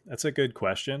 that's a good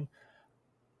question.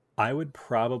 I would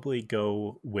probably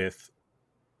go with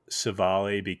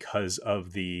Civale because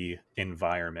of the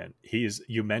environment.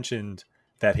 You mentioned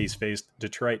that he's faced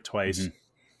Detroit twice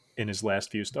in his last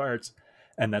few starts,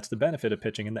 and that's the benefit of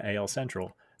pitching in the AL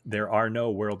Central. There are no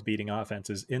world-beating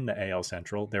offenses in the AL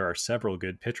Central. There are several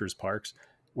good pitchers' parks,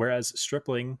 whereas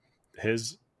Stripling,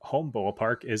 his home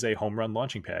ballpark is a home run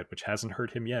launching pad, which hasn't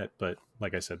hurt him yet, but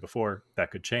like I said before,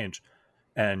 that could change.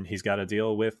 And he's got to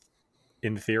deal with,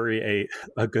 in theory,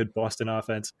 a good Boston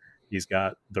offense. He's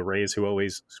got the Rays who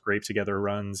always scrape together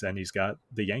runs, and he's got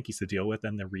the Yankees to deal with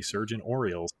and the resurgent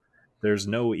Orioles. There's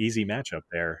no easy matchup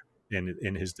there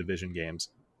in his division games.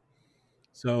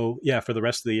 So, yeah, for the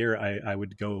rest of the year, I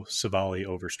would go Civale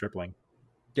over Stripling.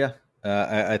 Yeah,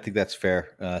 I think that's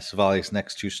fair. Civale's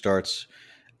next 2 starts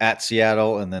at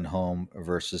Seattle and then home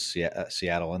versus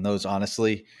Seattle. And those,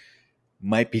 honestly,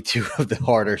 might be 2 of the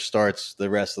harder starts the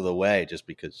rest of the way just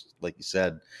because, like you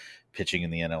said, pitching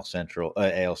in the AL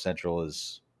Central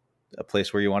is a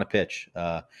place where you want to pitch.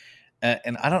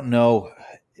 And I don't know.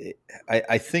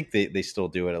 I think they still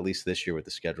do it, at least this year with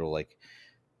the schedule. Like,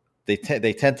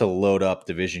 they tend to load up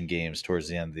division games towards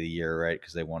the end of the year, right?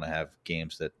 Because they want to have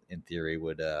games that, in theory,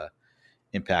 would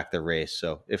impact the race.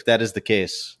 So if that is the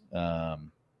case,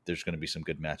 there's going to be some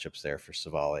good matchups there for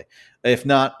Civale. If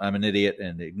not, I'm an idiot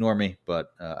and ignore me.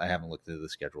 But I haven't looked into the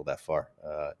schedule that far.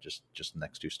 Just the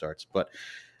next 2 starts. But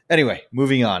anyway,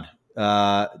 moving on.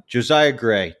 Josiah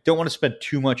Gray. Don't want to spend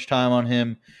too much time on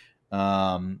him.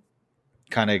 Kind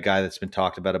of a guy that's been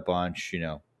talked about a bunch.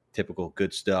 Typical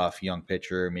good stuff, young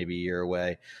pitcher, maybe a year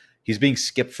away. He's being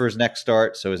skipped for his next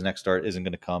start, so his next start isn't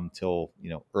going to come till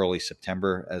early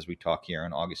September as we talk here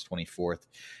on August 24th.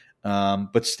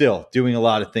 But still, doing a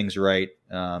lot of things right.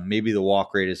 Maybe the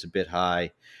walk rate is a bit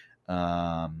high,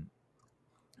 but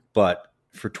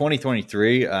For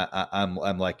 2023,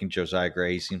 I'm liking Josiah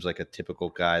Gray. He seems like a typical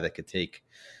guy that could take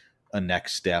a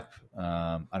next step.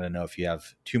 I don't know if you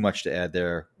have too much to add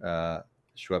there,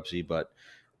 Schwebzy, but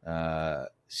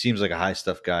seems like a high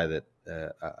stuff guy that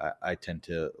I tend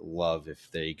to love if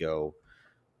they go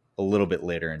a little bit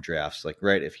later in drafts. Like,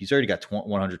 right, if he's already got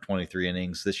 123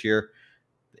 innings this year,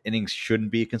 the innings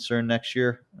shouldn't be a concern next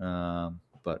year,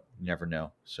 but you never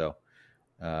know. So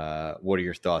what are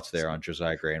your thoughts there on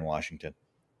Josiah Gray in Washington?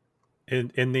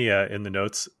 In the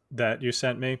notes that you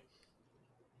sent me,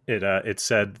 it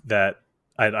said that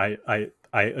I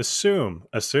assume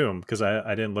because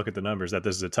I didn't look at the numbers that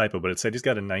this is a typo, but it said he's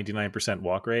got a 99%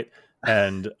 walk rate,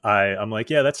 and I'm like,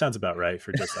 yeah, that sounds about right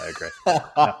for Josiah Gray.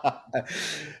 I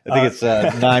think it's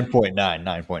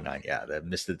 9.9. Yeah, I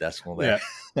missed the decimal there.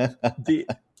 Yeah.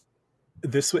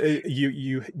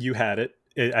 You had it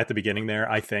at the beginning there,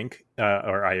 I think,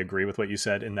 or I agree with what you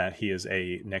said in that he is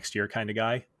a next year kind of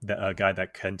guy, a guy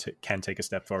that can take a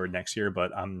step forward next year,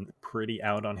 but I'm pretty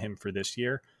out on him for this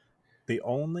year. The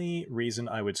only reason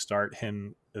I would start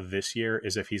him this year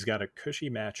is if he's got a cushy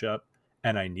matchup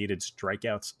and I needed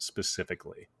strikeouts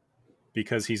specifically,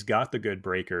 because he's got the good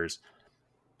breakers.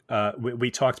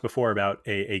 We talked before about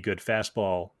a good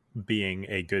fastball being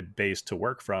a good base to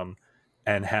work from,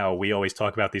 and how we always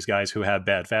talk about these guys who have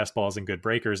bad fastballs and good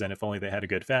breakers, and if only they had a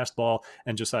good fastball,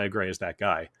 and Josiah Gray is that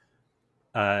guy.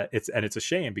 It's a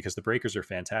shame because the breakers are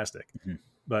fantastic,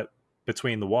 but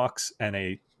between the walks and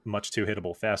a much too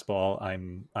hittable fastball,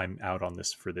 I'm out on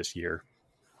this for this year.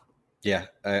 Yeah,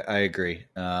 I agree.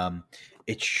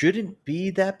 It shouldn't be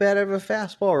that bad of a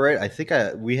fastball, right? I think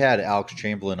we had Alex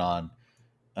Chamberlain on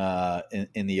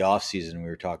in the offseason. We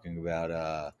were talking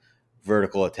about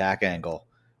vertical attack angle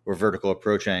or vertical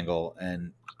approach angle,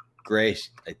 and Gray,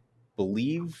 I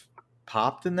believe,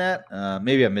 popped in that.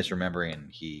 Maybe I'm misremembering,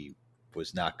 and he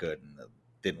was not good and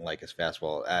didn't like his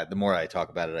fastball. The more I talk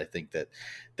about it, I think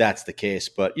that's the case.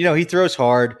 But, he throws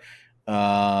hard.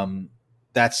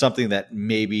 That's something that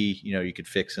maybe, you could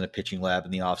fix in a pitching lab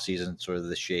in the offseason, sort of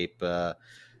the shape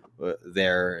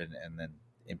there, and then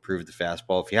improve the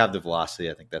fastball. If you have the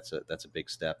velocity, I think that's a big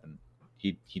step, and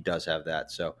he does have that.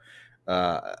 So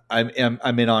I'm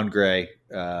in on Gray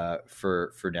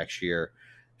for next year.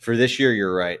 For this year,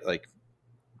 you're right. Like,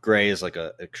 Gray is like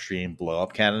a extreme blow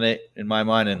up candidate in my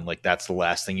mind, and like that's the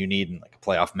last thing you need in like a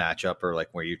playoff matchup or like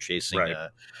where you're chasing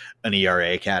an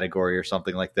ERA category or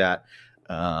something like that.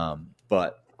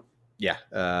 But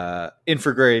yeah, in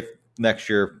for Gray next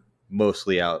year,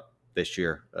 mostly out this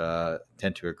year.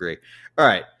 Tend to agree. All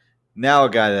right. Now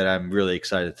a guy that I'm really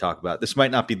excited to talk about. This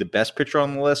might not be the best pitcher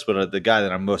on the list, but the guy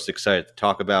that I'm most excited to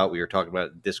talk about. We were talking about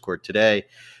it in Discord today.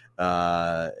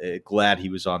 Glad he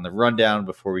was on the rundown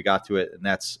before we got to it, and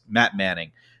that's Matt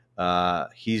Manning.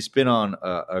 He's been on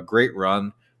a great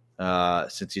run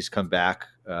since he's come back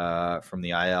from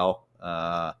the IL.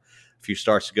 A few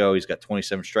starts ago, he's got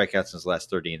 27 strikeouts in his last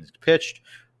 30 innings pitched.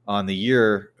 On the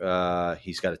year,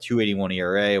 he's got a 2.81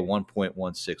 ERA, a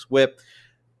 1.16 WHIP.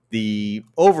 The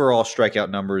overall strikeout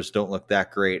numbers don't look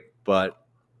that great, but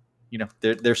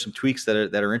there's some tweaks that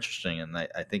are interesting, and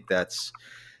I think that's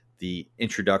the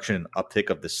introduction and uptick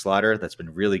of the slider that's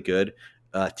been really good.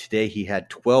 Today he had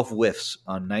 12 whiffs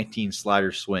on 19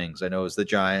 slider swings. I know it was the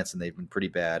Giants, and they've been pretty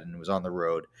bad, and it was on the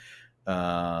road.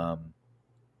 But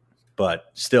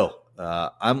still,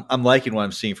 I'm liking what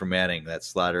I'm seeing from Manning. That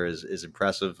slider is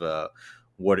impressive.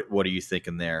 What are you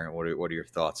thinking there? What are your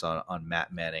thoughts on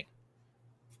Matt Manning?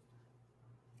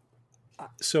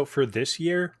 So for this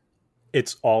year,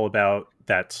 it's all about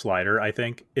that slider. I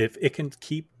think if it can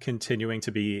keep continuing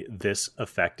to be this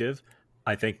effective,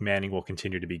 I think Manning will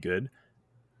continue to be good.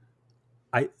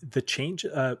 The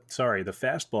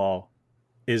fastball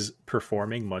is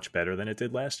performing much better than it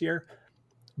did last year,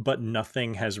 but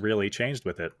nothing has really changed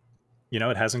with it.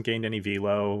 It hasn't gained any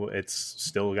velo. It's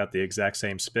still got the exact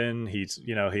same spin. I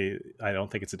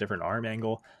don't think it's a different arm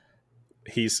angle.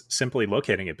 He's simply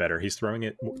locating it better. He's throwing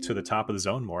it to the top of the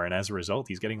zone more, and as a result,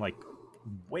 he's getting like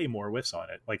way more whiffs on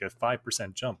it, like a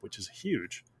 5% jump, which is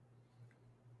huge.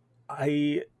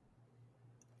 As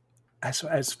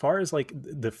far as like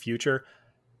the future,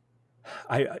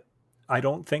 I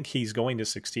don't think he's going to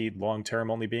succeed long term,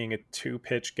 only being a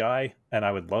 2-pitch guy. And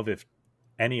I would love if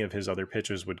any of his other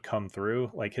pitches would come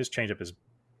through. Like, his changeup is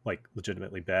like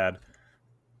legitimately bad.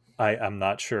 I'm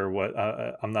not sure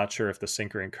I'm not sure if the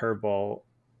sinker and curveball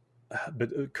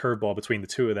between the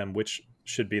two of them, which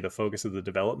should be the focus of the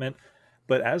development.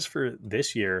 But as for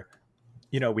this year,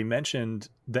 we mentioned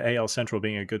the AL Central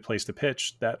being a good place to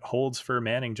pitch. That holds for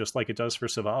Manning just like it does for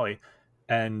Savali.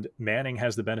 And Manning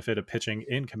has the benefit of pitching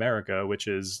in Comerica, which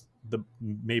is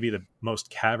maybe the most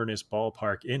cavernous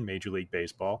ballpark in Major League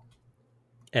Baseball,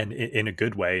 and in a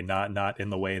good way, not in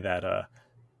the way that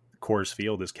Coors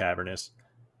Field is cavernous.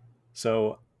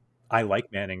 So I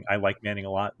like Manning. I like Manning a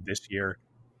lot this year.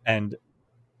 And,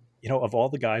 of all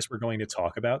the guys we're going to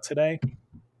talk about today,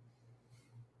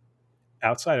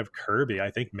 outside of Kirby,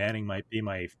 I think Manning might be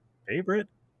my favorite.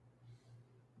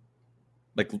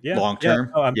 Like long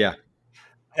term? Yeah.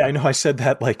 I know I said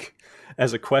that like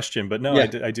as a question, but no,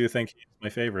 I do think he's my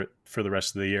favorite for the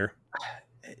rest of the year.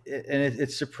 And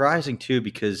it's surprising too,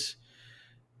 because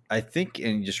I think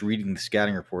in just reading the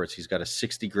scouting reports, he's got a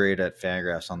 60 grade at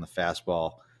Fangraphs on the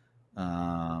fastball.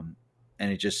 And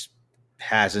it just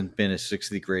hasn't been a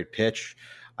 60 grade pitch.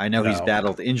 I know he's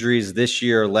battled injuries this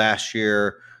year, last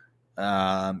year,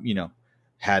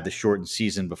 had the shortened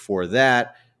season before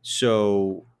that.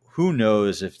 So who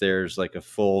knows if there's like a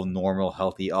full, normal,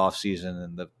 healthy offseason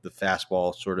and the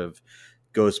fastball sort of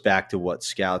goes back to what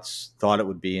scouts thought it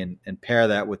would be, and pair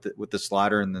that with the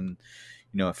slider and then,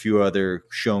 a few other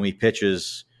show me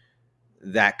pitches,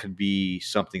 that could be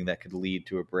something that could lead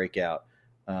to a breakout.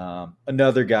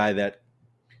 Another guy that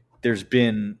there's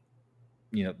been,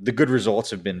 the good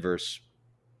results have been versus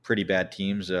pretty bad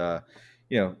teams. Did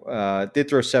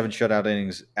throw 7 shutout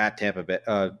innings at Tampa Bay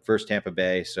versus Tampa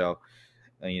Bay. So,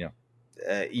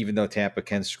 even though Tampa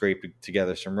can scrape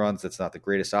together some runs, that's not the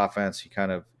greatest offense. He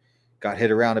kind of got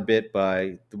hit around a bit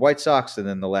by the White Sox, and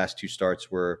then the last 2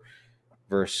 starts were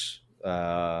versus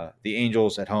the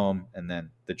Angels at home and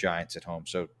then the Giants at home.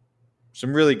 So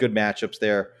some really good matchups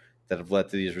there that have led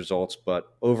to these results. But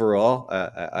overall,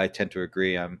 I tend to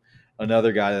agree. I'm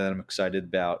another guy that I'm excited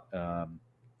about,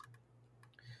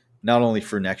 not only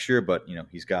for next year, but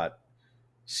he's got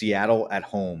Seattle at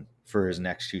home for his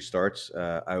next 2 starts.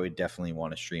 I would definitely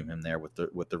want to stream him there with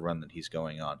the run that he's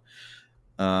going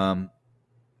on.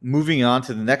 Moving on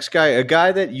to the next guy, a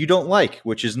guy that you don't like,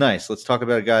 which is nice. Let's talk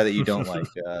about a guy that you don't like,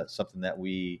 something that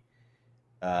we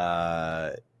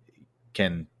can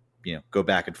go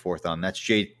back and forth on. That's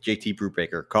JT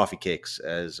Brubaker, Coffee Cakes,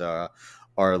 as our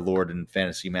Lord and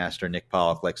fantasy master Nick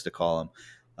Pollock likes to call him.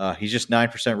 He's just 9%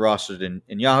 rostered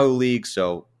in Yahoo leagues,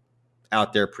 so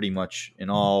out there pretty much in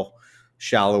all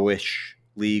shallowish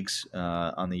leagues.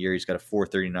 On the year, he's got a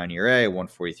 4.39 ERA,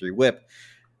 1.43 WHIP.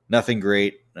 Nothing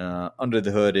great. Under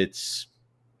the hood, it's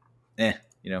a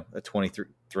 23%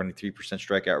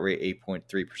 strikeout rate,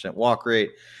 8.3% walk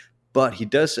rate. But he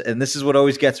does, and this is what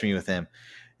always gets me with him,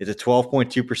 it's a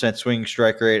 12.2% swinging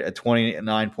strike rate, a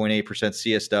 29.8%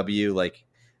 CSW. Like,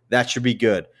 that should be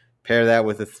good. Pair that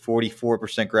with a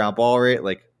 44% ground ball rate.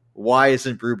 Like, why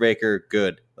isn't Brubaker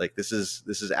good? Like, this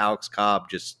is Alex Cobb,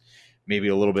 just maybe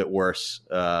a little bit worse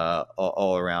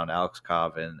all around. Alex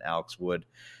Cobb and Alex Wood.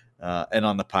 And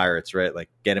on the Pirates, right? Like,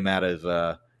 get him out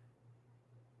of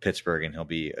Pittsburgh and he'll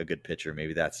be a good pitcher.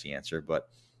 Maybe that's the answer. But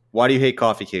why do you hate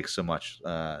Coffee Cakes so much?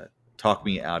 Talk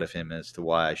me out of him as to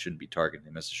why I shouldn't be targeting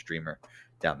him as a streamer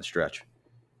down the stretch.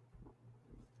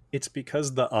 It's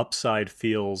because the upside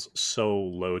feels so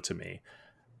low to me.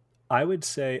 I would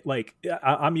say, like,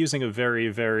 I'm using a very,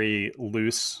 very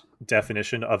loose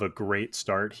definition of a great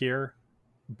start here,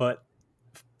 but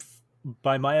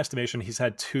by my estimation, he's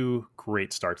had 2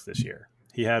 great starts this year.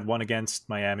 He had one against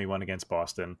Miami, one against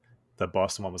Boston. The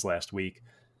Boston one was last week.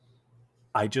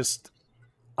 I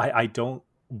don't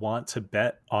want to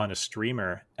bet on a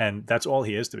streamer, and that's all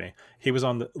he is to me. He was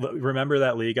on remember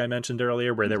that league I mentioned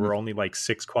earlier where there were only like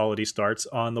 6 quality starts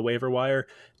on the waiver wire?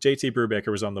 JT Brubaker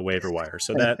was on the waiver wire.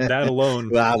 So that alone,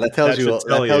 wow, that tells you a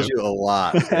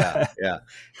lot. Yeah.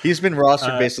 He's been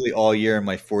rostered basically all year in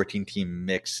my 14-team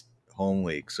mixed home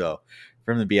league. So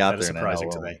for him to be out there,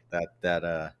 surprising to me.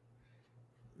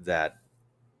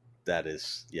 That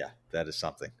is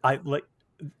something.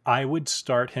 I would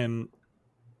start him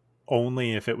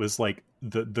only if it was like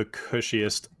the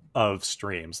cushiest of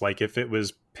streams. Like if it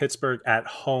was Pittsburgh at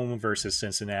home versus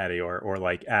Cincinnati or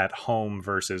like at home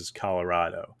versus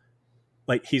Colorado.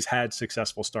 Like, he's had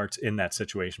successful starts in that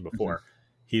situation before. Mm-hmm.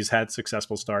 He's had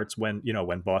successful starts when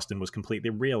Boston was completely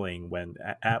reeling, when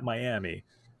at Miami,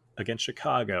 against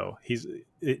Chicago.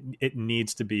 It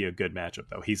needs to be a good matchup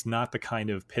though. He's not the kind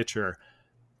of pitcher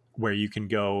where you can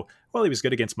go, well, he was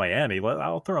good against Miami,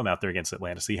 I'll throw him out there against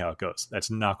Atlanta, see how it goes. That's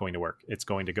not going to work. It's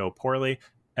going to go poorly,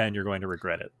 and you're going to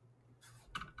regret it.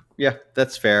 Yeah,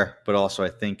 that's fair, but also I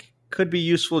think could be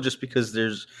useful just because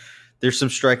there's some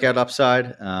strikeout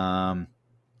upside.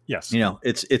 Yes.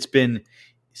 It's been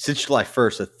since July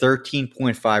 1st, a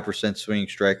 13.5% swinging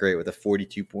strike rate with a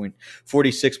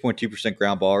 46.2%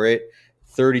 ground ball rate,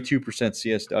 32%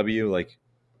 CSW. Like,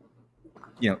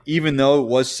 even though it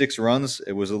was 6 runs,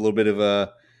 it was a little bit of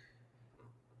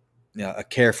a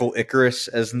careful Icarus,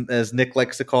 as Nick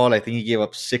likes to call it. I think he gave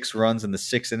up 6 runs in the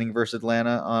 6th inning versus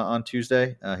Atlanta on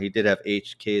Tuesday. He did have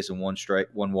 8 Ks and 1 strike,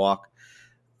 1 walk.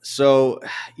 So,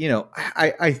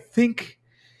 I think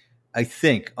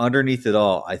underneath it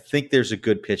all, I think there's a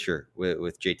good pitcher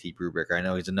with JT Brubaker. I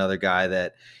know he's another guy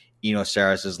that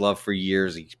Saras has loved for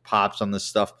years. He pops on the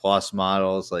Stuff Plus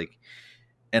models,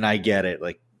 and I get it.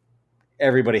 Like,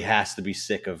 everybody has to be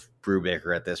sick of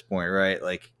Brubaker at this point, right?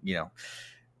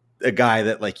 A guy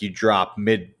that you drop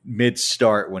mid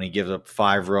start when he gives up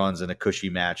 5 runs in a cushy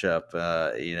matchup,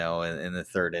 in the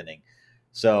 3rd inning.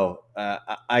 So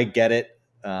I get it,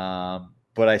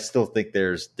 but I still think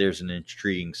there's an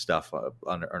intriguing stuff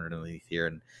underneath here,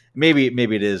 and maybe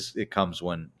it comes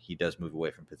when he does move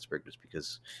away from Pittsburgh, just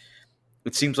because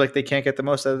it seems like they can't get the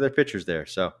most out of their pitchers there.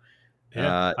 So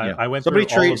I went somebody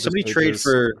through trade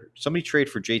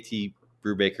for JT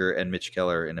Brubaker and Mitch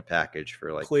Keller in a package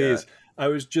for please. I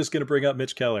was just going to bring up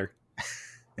Mitch Keller.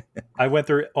 I went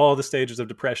through all the stages of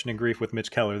depression and grief with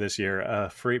Mitch Keller this year.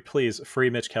 Free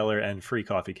Mitch Keller and free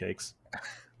coffee cakes.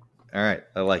 All right.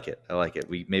 I like it.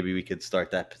 Maybe we could start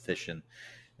that petition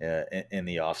in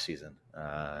the off season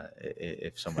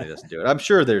if somebody doesn't do it. I'm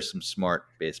sure there's some smart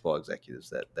baseball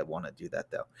executives that want to do that,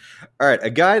 though. All right.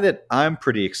 A guy that I'm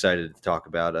pretty excited to talk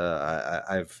about.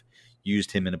 I've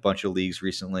used him in a bunch of leagues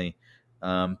recently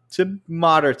to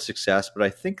moderate success, but I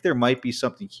think there might be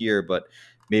something here, but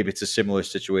maybe it's a similar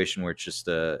situation where it's just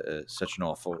such an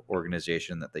awful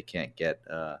organization that they can't get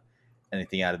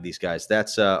anything out of these guys.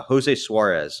 That's Jose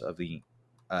Suarez of the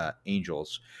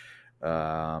Angels.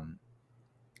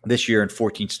 This year in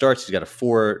 14 starts, he's got a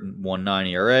 4.19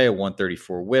 ERA, a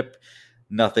 1.34 WHIP.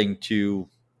 Nothing too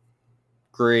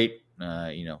great,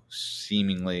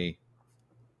 seemingly,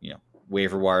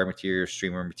 waiver wire material,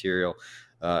 streamer material.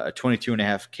 A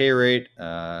 22.5 K rate,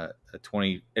 an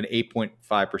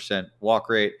 8.5% walk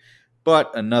rate,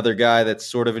 but another guy that's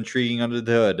sort of intriguing under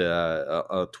the hood.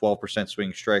 A 12%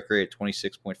 swing strike rate,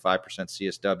 26.5%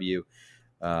 CSW.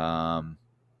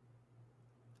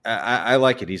 I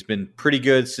like it. He's been pretty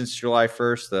good since July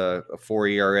 1st, a 4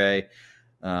 ERA,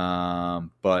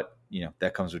 but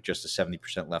that comes with just a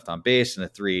 70% left on base and a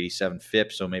 3.87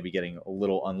 FIP, so maybe getting a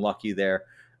little unlucky there.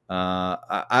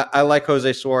 I like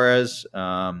Jose Suarez.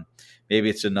 Maybe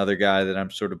it's another guy that I'm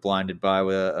sort of blinded by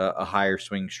with a higher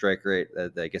swing strike rate.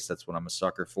 I guess that's what I'm a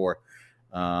sucker for.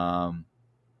 Who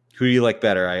do you like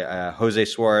better, Jose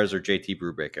Suarez or JT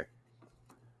Brubaker?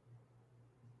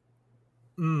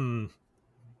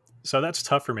 So that's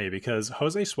tough for me because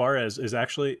Jose Suarez is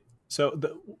actually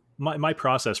my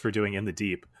process for doing In the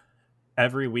Deep.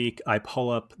 Every week I pull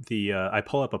up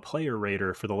a player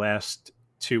rater for the last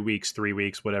 2 weeks, 3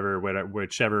 weeks,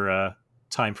 whichever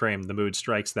time frame the mood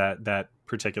strikes that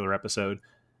particular episode,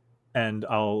 and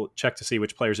I'll check to see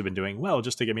which players have been doing well,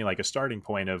 just to give me a starting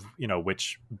point of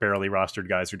which barely rostered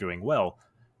guys are doing well.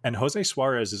 And Jose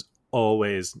Suarez is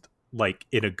always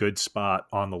in a good spot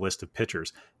on the list of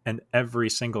pitchers, and every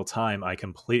single time I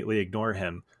completely ignore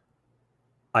him.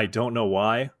 I don't know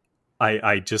why.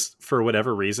 I just, for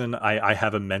whatever reason, I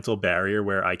have a mental barrier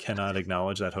where I cannot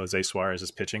acknowledge that Jose Suarez is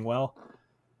pitching well.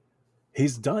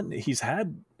 He's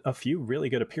had a few really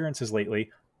good appearances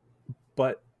lately,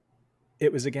 but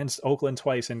it was against Oakland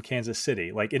twice and Kansas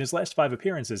City. In his last 5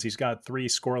 appearances, he's got 3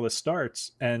 scoreless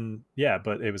starts, and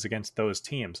but it was against those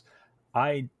teams.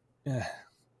 I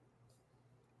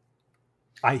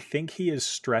think he is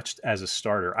stretched as a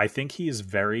starter. I think he is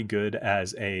very good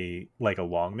as a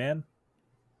long man.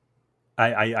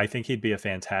 I think he'd be a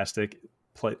fantastic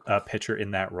pitcher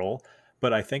in that role.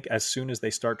 But I think as soon as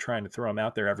they start trying to throw him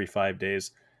out there every 5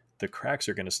 days, the cracks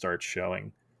are going to start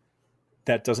showing.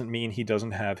 That doesn't mean he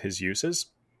doesn't have his uses.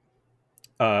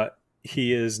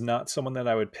 He is not someone that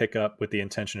I would pick up with the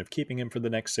intention of keeping him for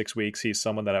the next 6 weeks. He's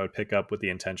someone that I would pick up with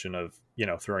the intention of,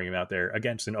 throwing him out there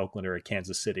against an Oakland or a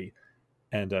Kansas City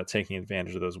and taking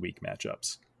advantage of those weak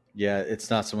matchups. Yeah, it's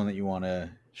not someone that you want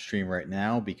to stream right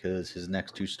now because his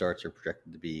next 2 starts are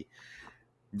projected to be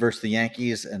versus the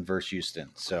Yankees and versus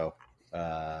Houston. So,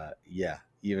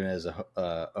 even as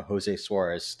a Jose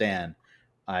Suarez stan,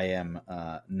 I am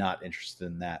not interested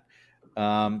in that.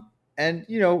 And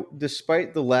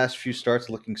despite the last few starts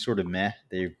looking sort of meh,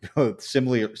 they've both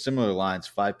similar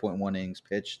lines: 5.1 innings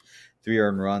pitched, 3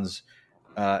 earned runs.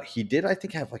 He did, I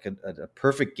think, have a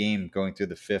perfect game going through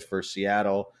the 5th versus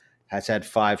Seattle. Has had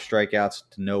 5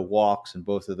 strikeouts to no walks in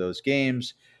both of those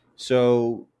games.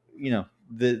 So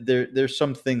there's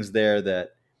some things there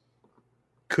that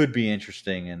could be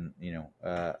interesting, and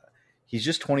he's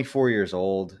just 24 years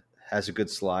old, has a good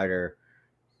slider.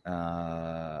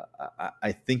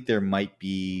 I think there might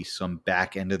be some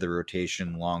back end of the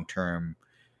rotation long term,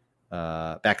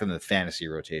 back into the fantasy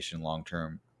rotation long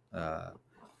term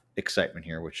excitement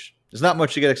here, which there's not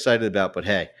much to get excited about. But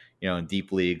hey, in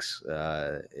deep leagues,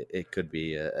 it could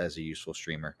be as a useful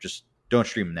streamer. Just don't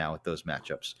stream now with those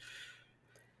matchups.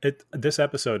 This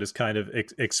episode is kind of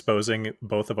exposing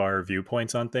both of our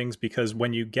viewpoints on things, because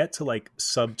when you get to like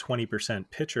sub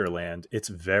 20% pitcher land, it's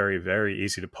very, very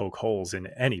easy to poke holes in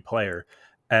any player.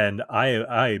 And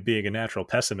I being a natural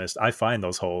pessimist, I find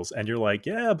those holes, and you're like,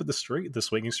 yeah, but the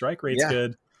swinging strike rate's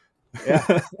good.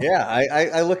 Yeah.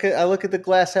 I look at the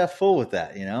glass half full with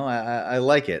that. I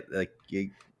like it. Like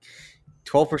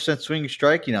 12% swinging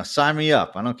strike. Sign me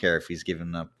up. I don't care if he's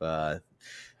giving up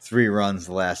 3 runs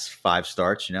the last 5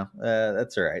 starts.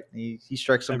 That's all right. He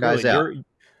strikes some guys out.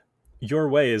 Your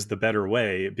way is the better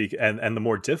way, and the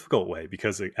more difficult way,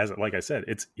 because like I said,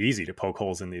 it's easy to poke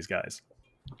holes in these guys.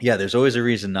 Yeah, there's always a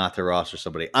reason not to roster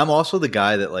somebody. I'm also the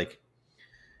guy that like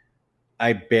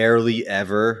I barely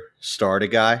ever start a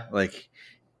guy. Like,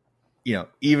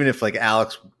 even if like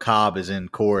Alex Cobb is in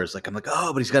Coors, like I'm like,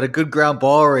 oh, but he's got a good ground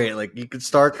ball rate. Like you can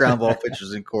start ground ball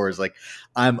pitchers in Coors. Like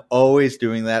I'm always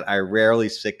doing that. I rarely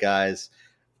sit guys.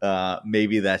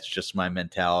 Maybe that's just my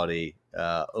mentality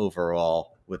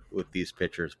overall with these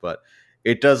pitchers, but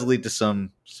it does lead to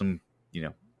some.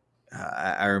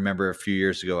 I remember a few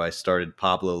years ago I started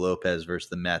Pablo Lopez versus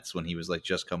the Mets when he was like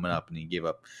just coming up, and he gave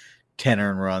up 10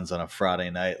 earned runs on a Friday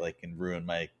night, and ruined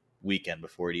my weekend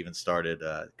before it even started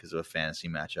because of a fantasy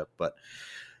matchup. But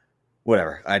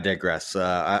whatever, I digress.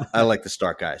 I like to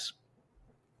start guys.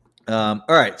 All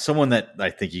right, someone that I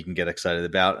think you can get excited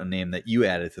about, a name that you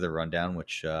added to the rundown,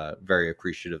 which very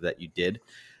appreciative that you did.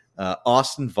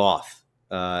 Austin Voth.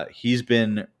 He's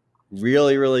been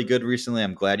really, really good recently.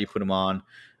 I'm glad you put him on.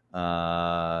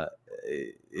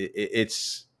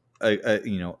 It's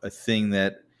a thing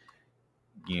that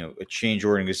a change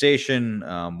organization.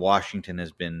 Washington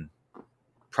has been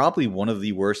probably one of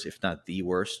the worst, if not the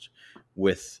worst,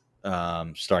 with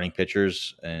starting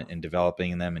pitchers and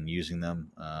developing them and using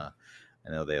them. I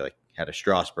know they had a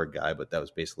Strasburg guy, but that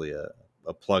was basically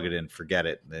a plug it in, forget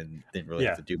it. And didn't really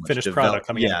have to do much. Finished product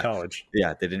coming out of college.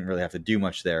 Yeah, they didn't really have to do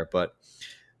much there, but.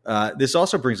 This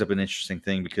also brings up an interesting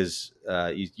thing because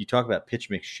you talk about pitch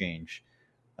mix change.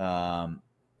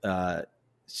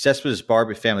 Cespedes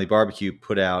Family Barbecue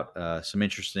put out some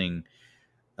interesting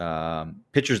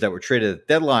pitchers that were traded at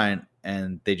the deadline,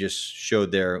 and they just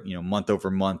showed their month over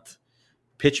month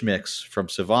pitch mix from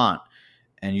Savant,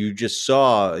 and you just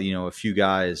saw a few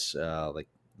guys like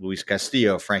Luis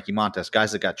Castillo, Frankie Montas,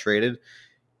 guys that got traded.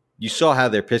 You saw how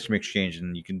their pitch mix changed,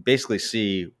 and you can basically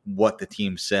see what the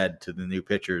team said to the new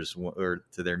pitchers or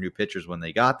to their new pitchers when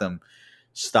they got them.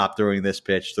 Stop throwing this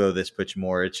pitch, throw this pitch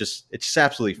more. It's just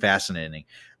absolutely fascinating.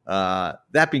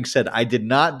 That being said, I did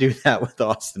not do that with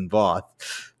Austin Voth,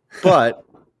 but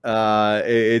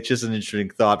it's just an interesting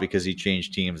thought because he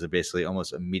changed teams and basically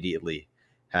almost immediately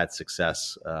had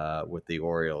success with the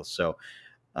Orioles. So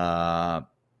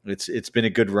it's been a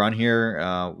good run here.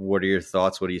 What are your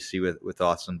thoughts? What do you see with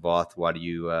Austin Voth?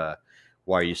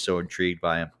 Why are you so intrigued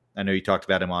by him? I know you talked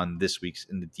about him on this week's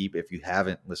In the Deep. If you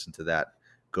haven't listened to that,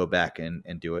 go back and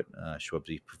do it.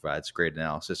 Schwabsy provides great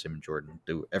analysis. Him and Jordan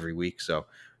do every week. So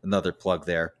another plug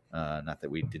there. Not that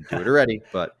we didn't do it already,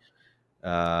 but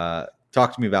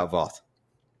talk to me about Voth.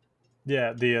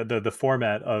 Yeah, the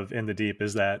format of In the Deep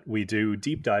is that we do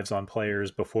deep dives on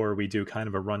players before we do kind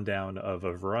of a rundown of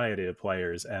a variety of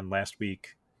players. And last week,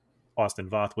 Austin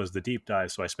Voth was the deep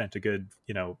dive, so I spent a good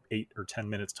 8 or 10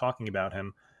 minutes talking about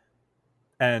him.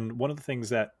 And one of the things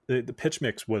that the pitch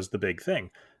mix was the big thing.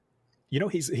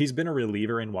 He's been a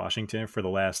reliever in Washington for the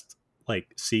last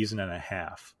season and a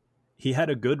half. He had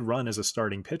a good run as a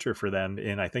starting pitcher for them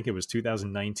in, I think it was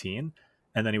 2019.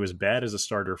 And then he was bad as a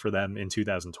starter for them in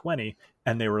 2020.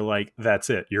 And they were like, that's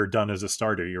it. You're done as a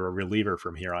starter. You're a reliever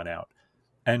from here on out.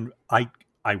 And I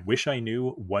wish I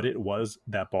knew what it was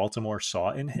that Baltimore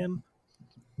saw in him.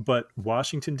 But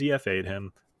Washington DFA'd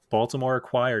him. Baltimore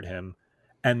acquired him.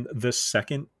 And the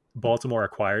second Baltimore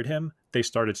acquired him, they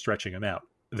started stretching him out.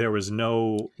 There was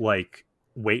no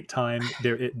wait time.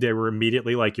 They were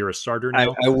immediately like, you're a starter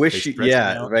now. I wish,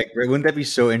 yeah, right. Wouldn't that be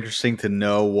so interesting to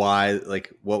know why,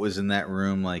 what was in that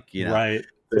room? Right.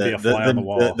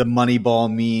 The Moneyball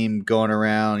meme going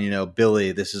around,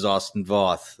 Billy, this is Austin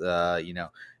Voth.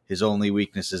 His only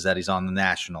weakness is that he's on the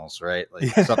Nationals, right?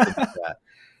 Something like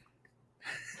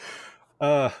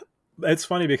that. It's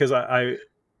funny because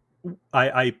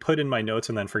I put in my notes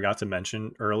and then forgot to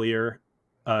mention earlier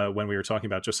when we were talking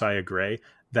about Josiah Gray,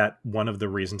 that one of the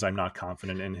reasons I'm not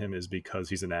confident in him is because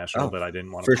he's a national that I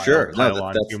didn't want to pile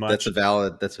on too much.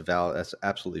 That's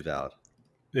absolutely valid.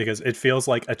 Because it feels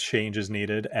like a change is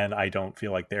needed, and I don't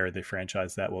feel like they're the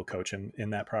franchise that will coach him in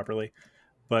that properly.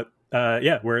 But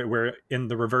we're in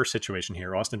the reverse situation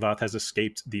here. Austin Voth has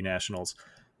escaped the Nationals,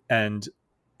 and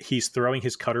he's throwing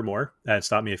his cutter more.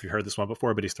 Stop me if you've heard this one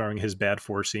before, but he's throwing his bad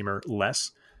four-seamer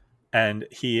less. And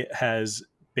he has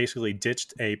basically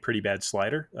ditched a pretty bad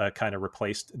slider, kind of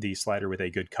replaced the slider with a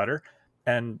good cutter.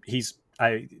 And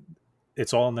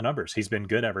it's all in the numbers. He's been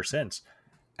good ever since.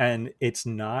 And it's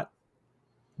not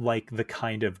like the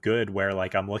kind of good where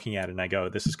like I'm looking at it and I go,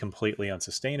 this is completely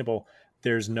unsustainable.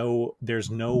 There's no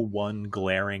one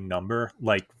glaring number.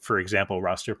 Like, for example,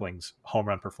 Ross Stripling's home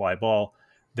run per fly ball.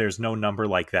 There's no number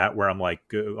like that where I'm like,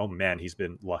 oh man, he's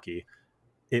been lucky.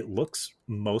 It looks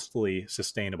mostly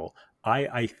sustainable.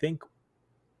 I think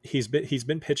he's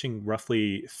been pitching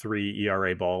roughly 3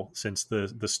 ERA ball since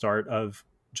the start of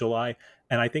July,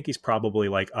 and I think he's probably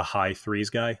like a high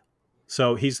 3s guy.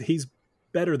 So he's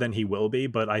better than he will be,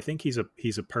 but I think he's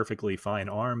a perfectly fine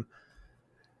arm.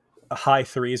 A high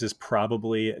 3s is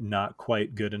probably not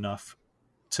quite good enough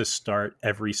to start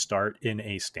every start in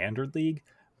a standard league,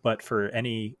 but for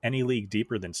any league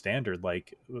deeper than standard,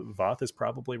 like Voth is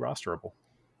probably rosterable.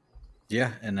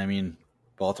 Yeah, and I mean,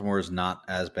 Baltimore is not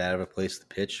as bad of a place to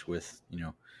pitch with,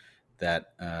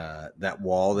 that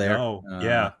wall there. No,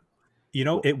 yeah.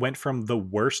 It went from the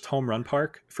worst home run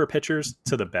park for pitchers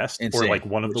to the best, insane, or like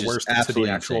one of the worst to the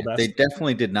actual insane. Best. They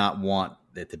definitely did not want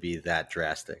it to be that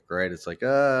drastic, right? It's like,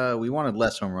 we wanted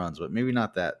less home runs, but maybe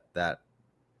not that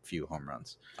few home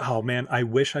runs. Oh man, I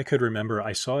wish I could remember.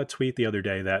 I saw a tweet the other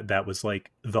day that was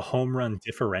like the home run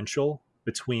differential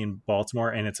between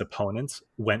Baltimore and its opponents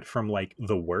went from like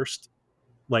the worst.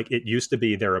 Like it used to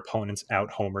be their opponents out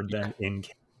homered them in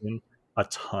Camden a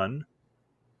ton.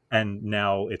 And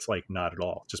now it's like not at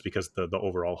all, just because the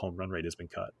overall home run rate has been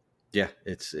cut. Yeah,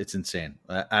 it's insane.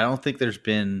 I don't think there's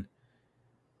been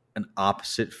an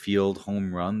opposite field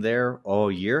home run there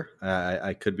all year.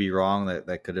 I could be wrong.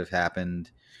 That could have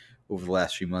happened over the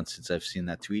last few months since I've seen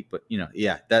that tweet. But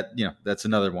that's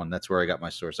another one. That's where I got my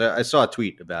source. I saw a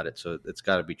tweet about it, so it's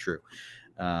got to be true.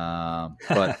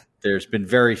 But there's been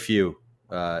very few,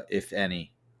 if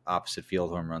any, opposite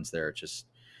field home runs there. It's just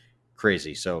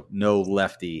crazy. So no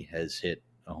lefty has hit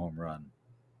a home run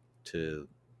to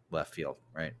left field,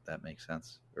 right? That makes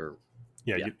sense. Or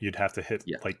you'd have to hit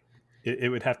like it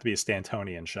would have to be a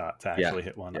Stantonian shot to actually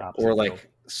hit one opposite or like field.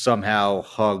 Somehow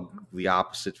hug the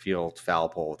opposite field foul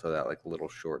pole to that like little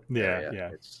short area. Yeah.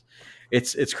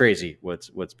 It's crazy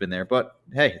what's been there, but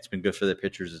hey, it's been good for the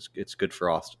pitchers. It's good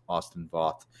for Austin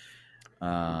Voth.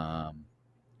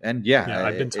 And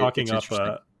I've been talking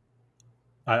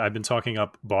I've been talking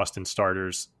up Boston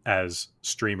starters as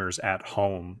streamers at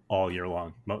home all year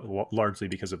long, largely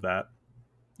because of that.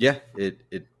 Yeah,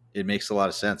 it makes a lot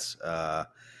of sense.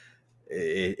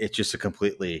 It's just a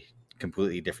completely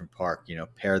different park.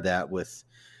 Pair that with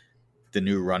the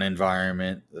new run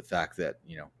environment, the fact that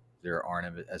there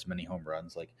aren't as many home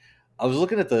runs. Like I was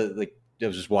looking at I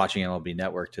was just watching MLB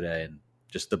Network today, and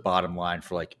just the bottom line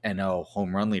for like NL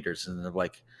home run leaders, and they're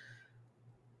like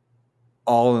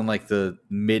all in like the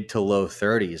mid to low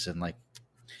 30s, and like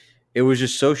it was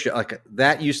just so like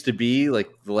that used to be like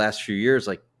the last few years,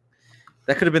 like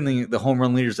that could have been the home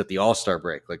run leaders at the All-Star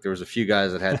break. Like there was a few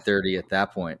guys that had 30 at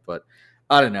that point, but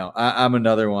I don't know. I'm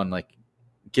another one. Like,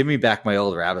 give me back my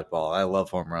old rabbit ball. I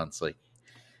love home runs. Like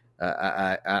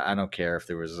I don't care if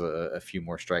there was a few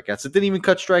more strikeouts. It didn't even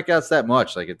cut strikeouts that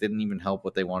much. Like it didn't even help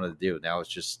what they wanted to do. Now it's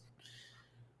just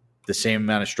the same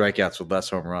amount of strikeouts with less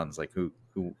home runs. Like who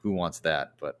wants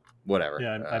that? But whatever.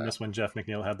 Yeah, I miss when Jeff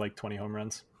McNeil had like 20 home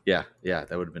runs. Yeah,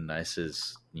 that would have been nice.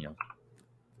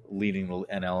 Leading the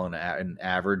NL in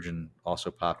average and also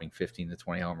popping 15 to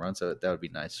 20 home runs. So that would be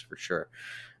nice for sure.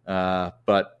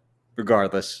 But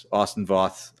regardless, Austin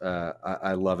Voth,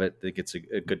 I love it. I think it's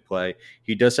a good play.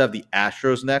 He does have the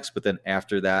Astros next, but then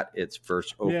after that, it's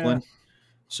versus Oakland. Yeah.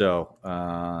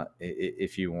 So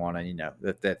if you want to,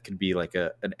 that could be like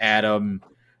an Adam.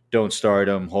 Don't start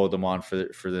him. Hold him on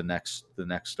for the next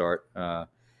start.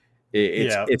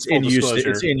 It's in Houston.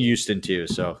 It's in Houston too.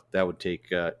 So that would take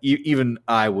even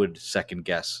I would second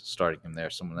guess starting him there.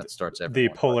 Someone that starts every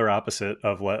the polar opposite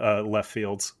of left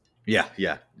fields.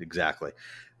 Yeah, exactly.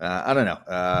 I don't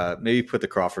know. Maybe put the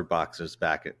Crawford boxers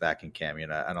back in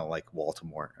Camden. I don't like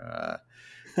Baltimore.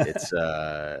 It's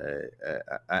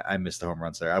I miss the home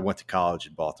runs there. I went to college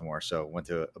in Baltimore, so went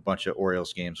to a bunch of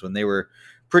Orioles games when they were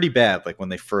pretty bad. Like when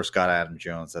they first got Adam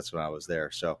Jones, that's when I was there.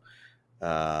 So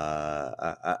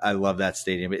I love that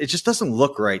stadium. It just doesn't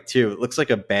look right too. It looks like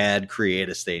a bad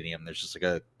Create-A stadium. There's just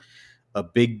like a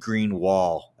big green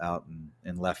wall out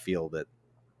in left field that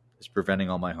is preventing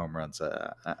all my home runs.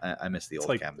 I miss the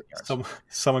old Camden Yards.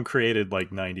 Someone created like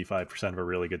 95% of a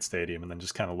really good stadium and then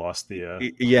just kind of lost the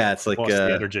it's like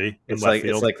the energy. It's like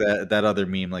field. It's like that other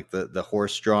meme, like the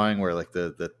horse drawing where like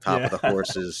the top of the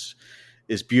horse is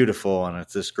beautiful and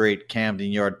it's this great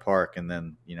Camden Yard Park, and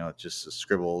then it's just a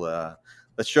scribble.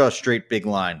 Let's draw a straight big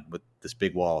line with this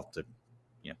big wall to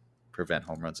prevent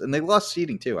home runs, and they lost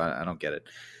seating too. I don't get it,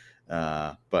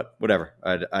 but whatever.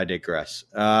 I digress.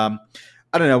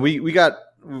 I don't know. We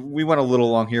went a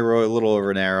little long here. We're a little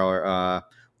over an hour.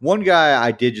 One guy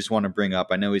I did just want to bring up.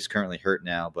 I know he's currently hurt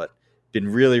now, but been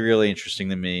really, really interesting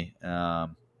to me.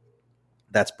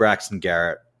 That's Braxton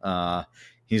Garrett.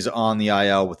 He's on the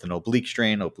IL with an oblique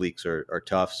strain. Obliques are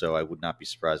tough, so I would not be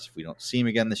surprised if we don't see him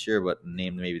again this year, but a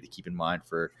name maybe to keep in mind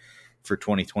for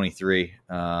 2023.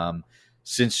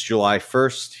 Since July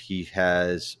 1st, he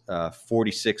has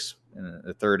 46 in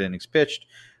the third innings pitched,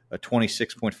 a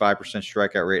 26.5%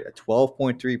 strikeout rate, a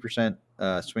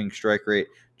 12.3% swing strike rate,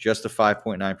 just a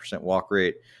 5.9% walk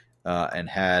rate, and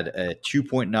had a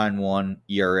 2.91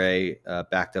 ERA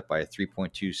backed up by a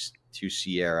 3.22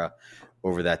 SIERA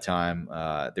over that time.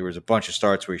 There was a bunch of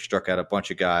starts where he struck out a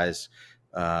bunch of guys.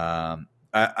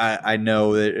 I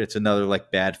know that it's another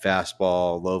like bad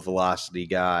fastball, low velocity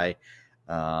guy,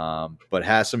 but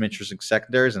has some interesting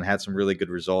secondaries and had some really good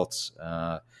results.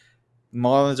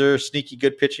 Marlins are a sneaky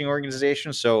good pitching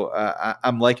organization, so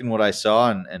I'm liking what I saw,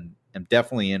 and I'm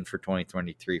definitely in for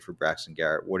 2023 for Braxton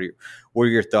Garrett. What are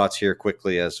your thoughts here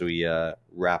quickly as we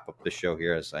wrap up the show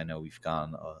here, as I know we've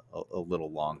gone a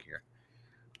little long here?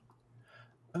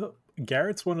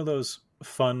 Garrett's one of those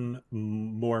fun,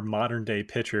 more modern day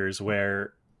pitchers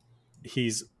where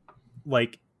he's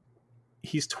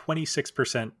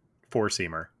 26% four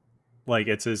seamer. Like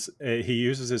it's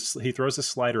he throws his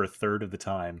slider a third of the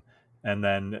time. And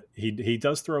then he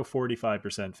does throw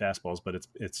 45% fastballs, but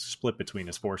it's split between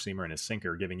his four seamer and his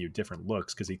sinker, giving you different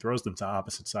looks because he throws them to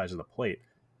opposite sides of the plate.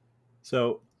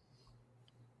 So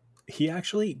he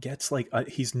actually gets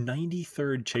he's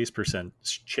 93rd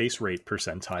chase rate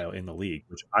percentile in the league,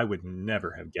 which I would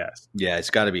never have guessed. Yeah,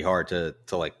 it's got to be hard to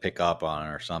like pick up on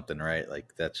or something, right?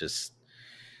 Like that's just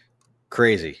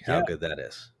crazy how good that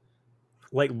is.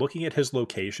 Like looking at his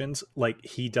locations, like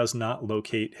he does not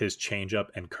locate his changeup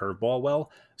and curveball well,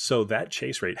 so that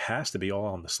chase rate has to be all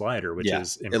on the slider, which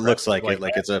is impressive. It looks like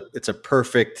it's a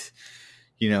perfect,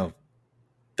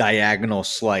 diagonal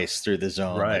slice through the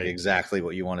zone, right? Like exactly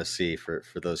what you want to see for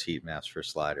those heat maps for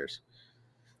sliders.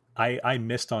 I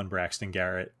missed on Braxton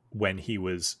Garrett when he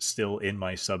was still in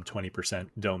my sub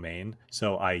 20% domain,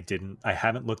 so I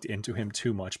haven't looked into him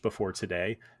too much before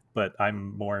today, but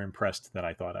I'm more impressed than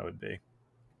I thought I would be.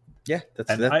 Yeah,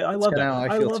 I love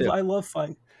that. I love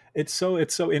fun. It's so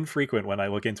infrequent when I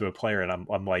look into a player and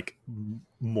I'm like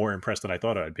more impressed than I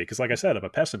thought I would be. Because like I said, I'm a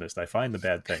pessimist. I find the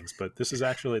bad things, but this is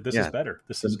better.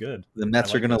 This is good. The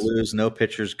Mets are going to lose. No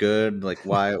pitcher's good. Like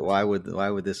why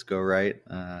would this go right?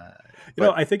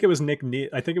 I think it was Nick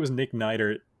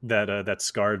Neidert that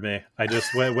scarred me. I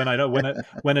just when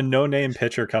a no name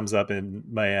pitcher comes up in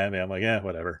Miami, I'm like, yeah,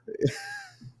 whatever.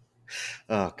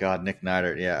 Oh God, Nick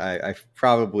Neidert. Yeah, I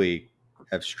probably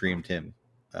have streamed him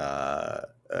a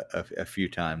few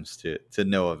times to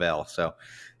no avail. So,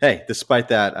 hey, despite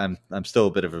that, I'm still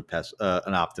a bit of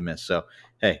an optimist. So,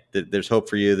 hey, there's hope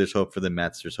for you. There's hope for the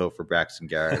Mets. There's hope for Braxton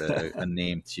Garrett, a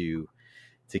name to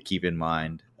keep in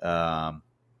mind. All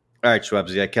right,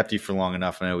 Schwebzy, I kept you for long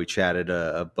enough. I know we chatted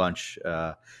a bunch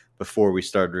before we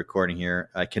started recording here.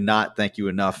 I cannot thank you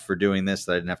enough for doing this.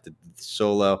 That I didn't have to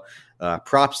solo.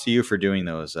 Props to you for doing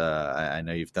those. I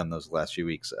know you've done those the last few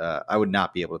weeks. I would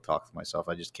not be able to talk to myself.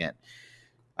 I just can't.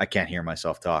 I can't hear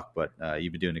myself talk. But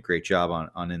you've been doing a great job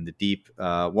on In the Deep.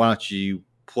 Why don't you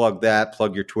plug that?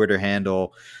 Plug your Twitter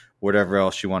handle, whatever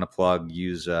else you want to plug.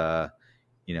 Use our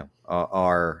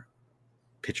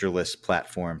Pitcher List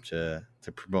platform to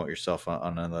promote yourself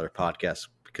on another podcast.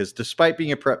 Because despite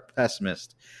being a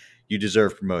pessimist, you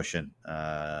deserve promotion.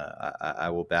 I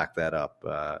will back that up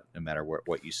no matter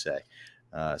what you say.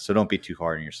 So don't be too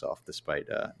hard on yourself, despite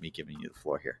me giving you the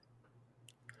floor here.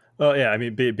 Well, yeah, I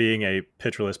mean, being a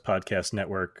Pitcher List Podcast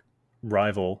Network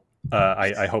rival,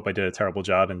 I hope I did a terrible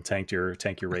job and tanked your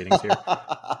ratings here.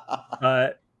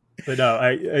 But no,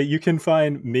 you can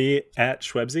find me at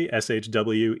Schwebzy,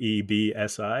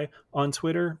 SHWEBSI, on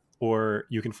Twitter, or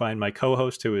you can find my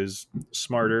co-host, who is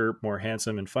smarter, more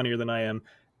handsome, and funnier than I am,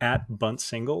 at Bunt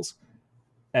Singles.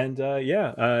 And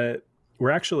we're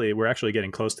actually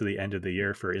getting close to the end of the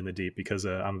year for In the Deep because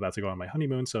I'm about to go on my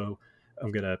honeymoon, so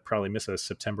I'm gonna probably miss a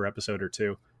September episode or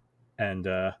two. And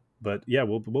but yeah,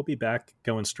 we'll be back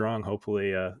going strong.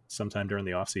 Hopefully, sometime during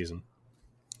the off season.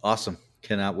 Awesome!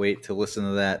 Cannot wait to listen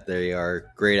to that. They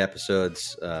are great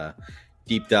episodes,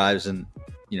 deep dives, and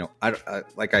I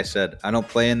like I said, I don't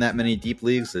play in that many deep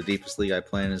leagues. The deepest league I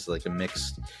play in is like a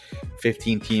mixed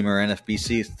 15-team or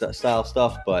NFBC style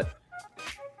stuff, but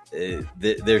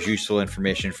there's useful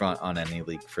information on any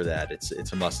league for that.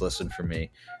 It's a must listen for me,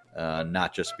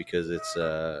 not just because it's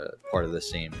part of the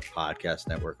same podcast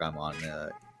network I'm on.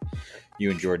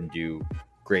 You and Jordan do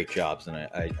great jobs, and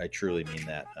I truly mean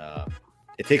that.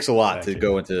 It takes a lot to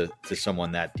go into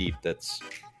someone that deep that's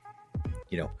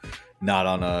not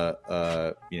on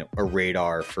a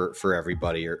radar for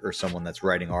everybody, or someone that's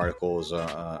writing articles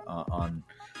on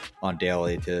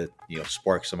daily to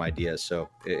spark some ideas. So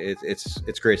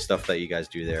it's great stuff that you guys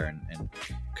do there, and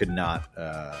could not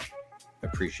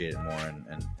appreciate it more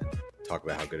and talk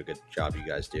about how good a good job you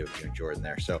guys do, you and Jordan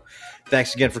there. So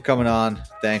thanks again for coming on.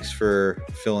 Thanks for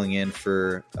filling in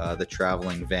for the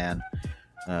traveling van.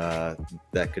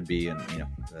 That could be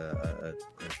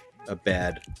a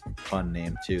bad pun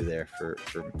name too there for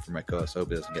my co-host. I hope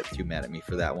he doesn't get too mad at me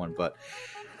for that one, but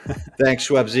thanks,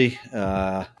 Schwebzy.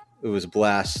 It was a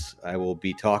blast. I will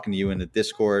be talking to you in the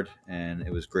Discord, and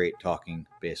it was great talking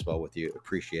baseball with you.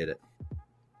 Appreciate it.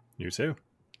 You too.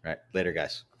 All right. Later,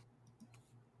 guys.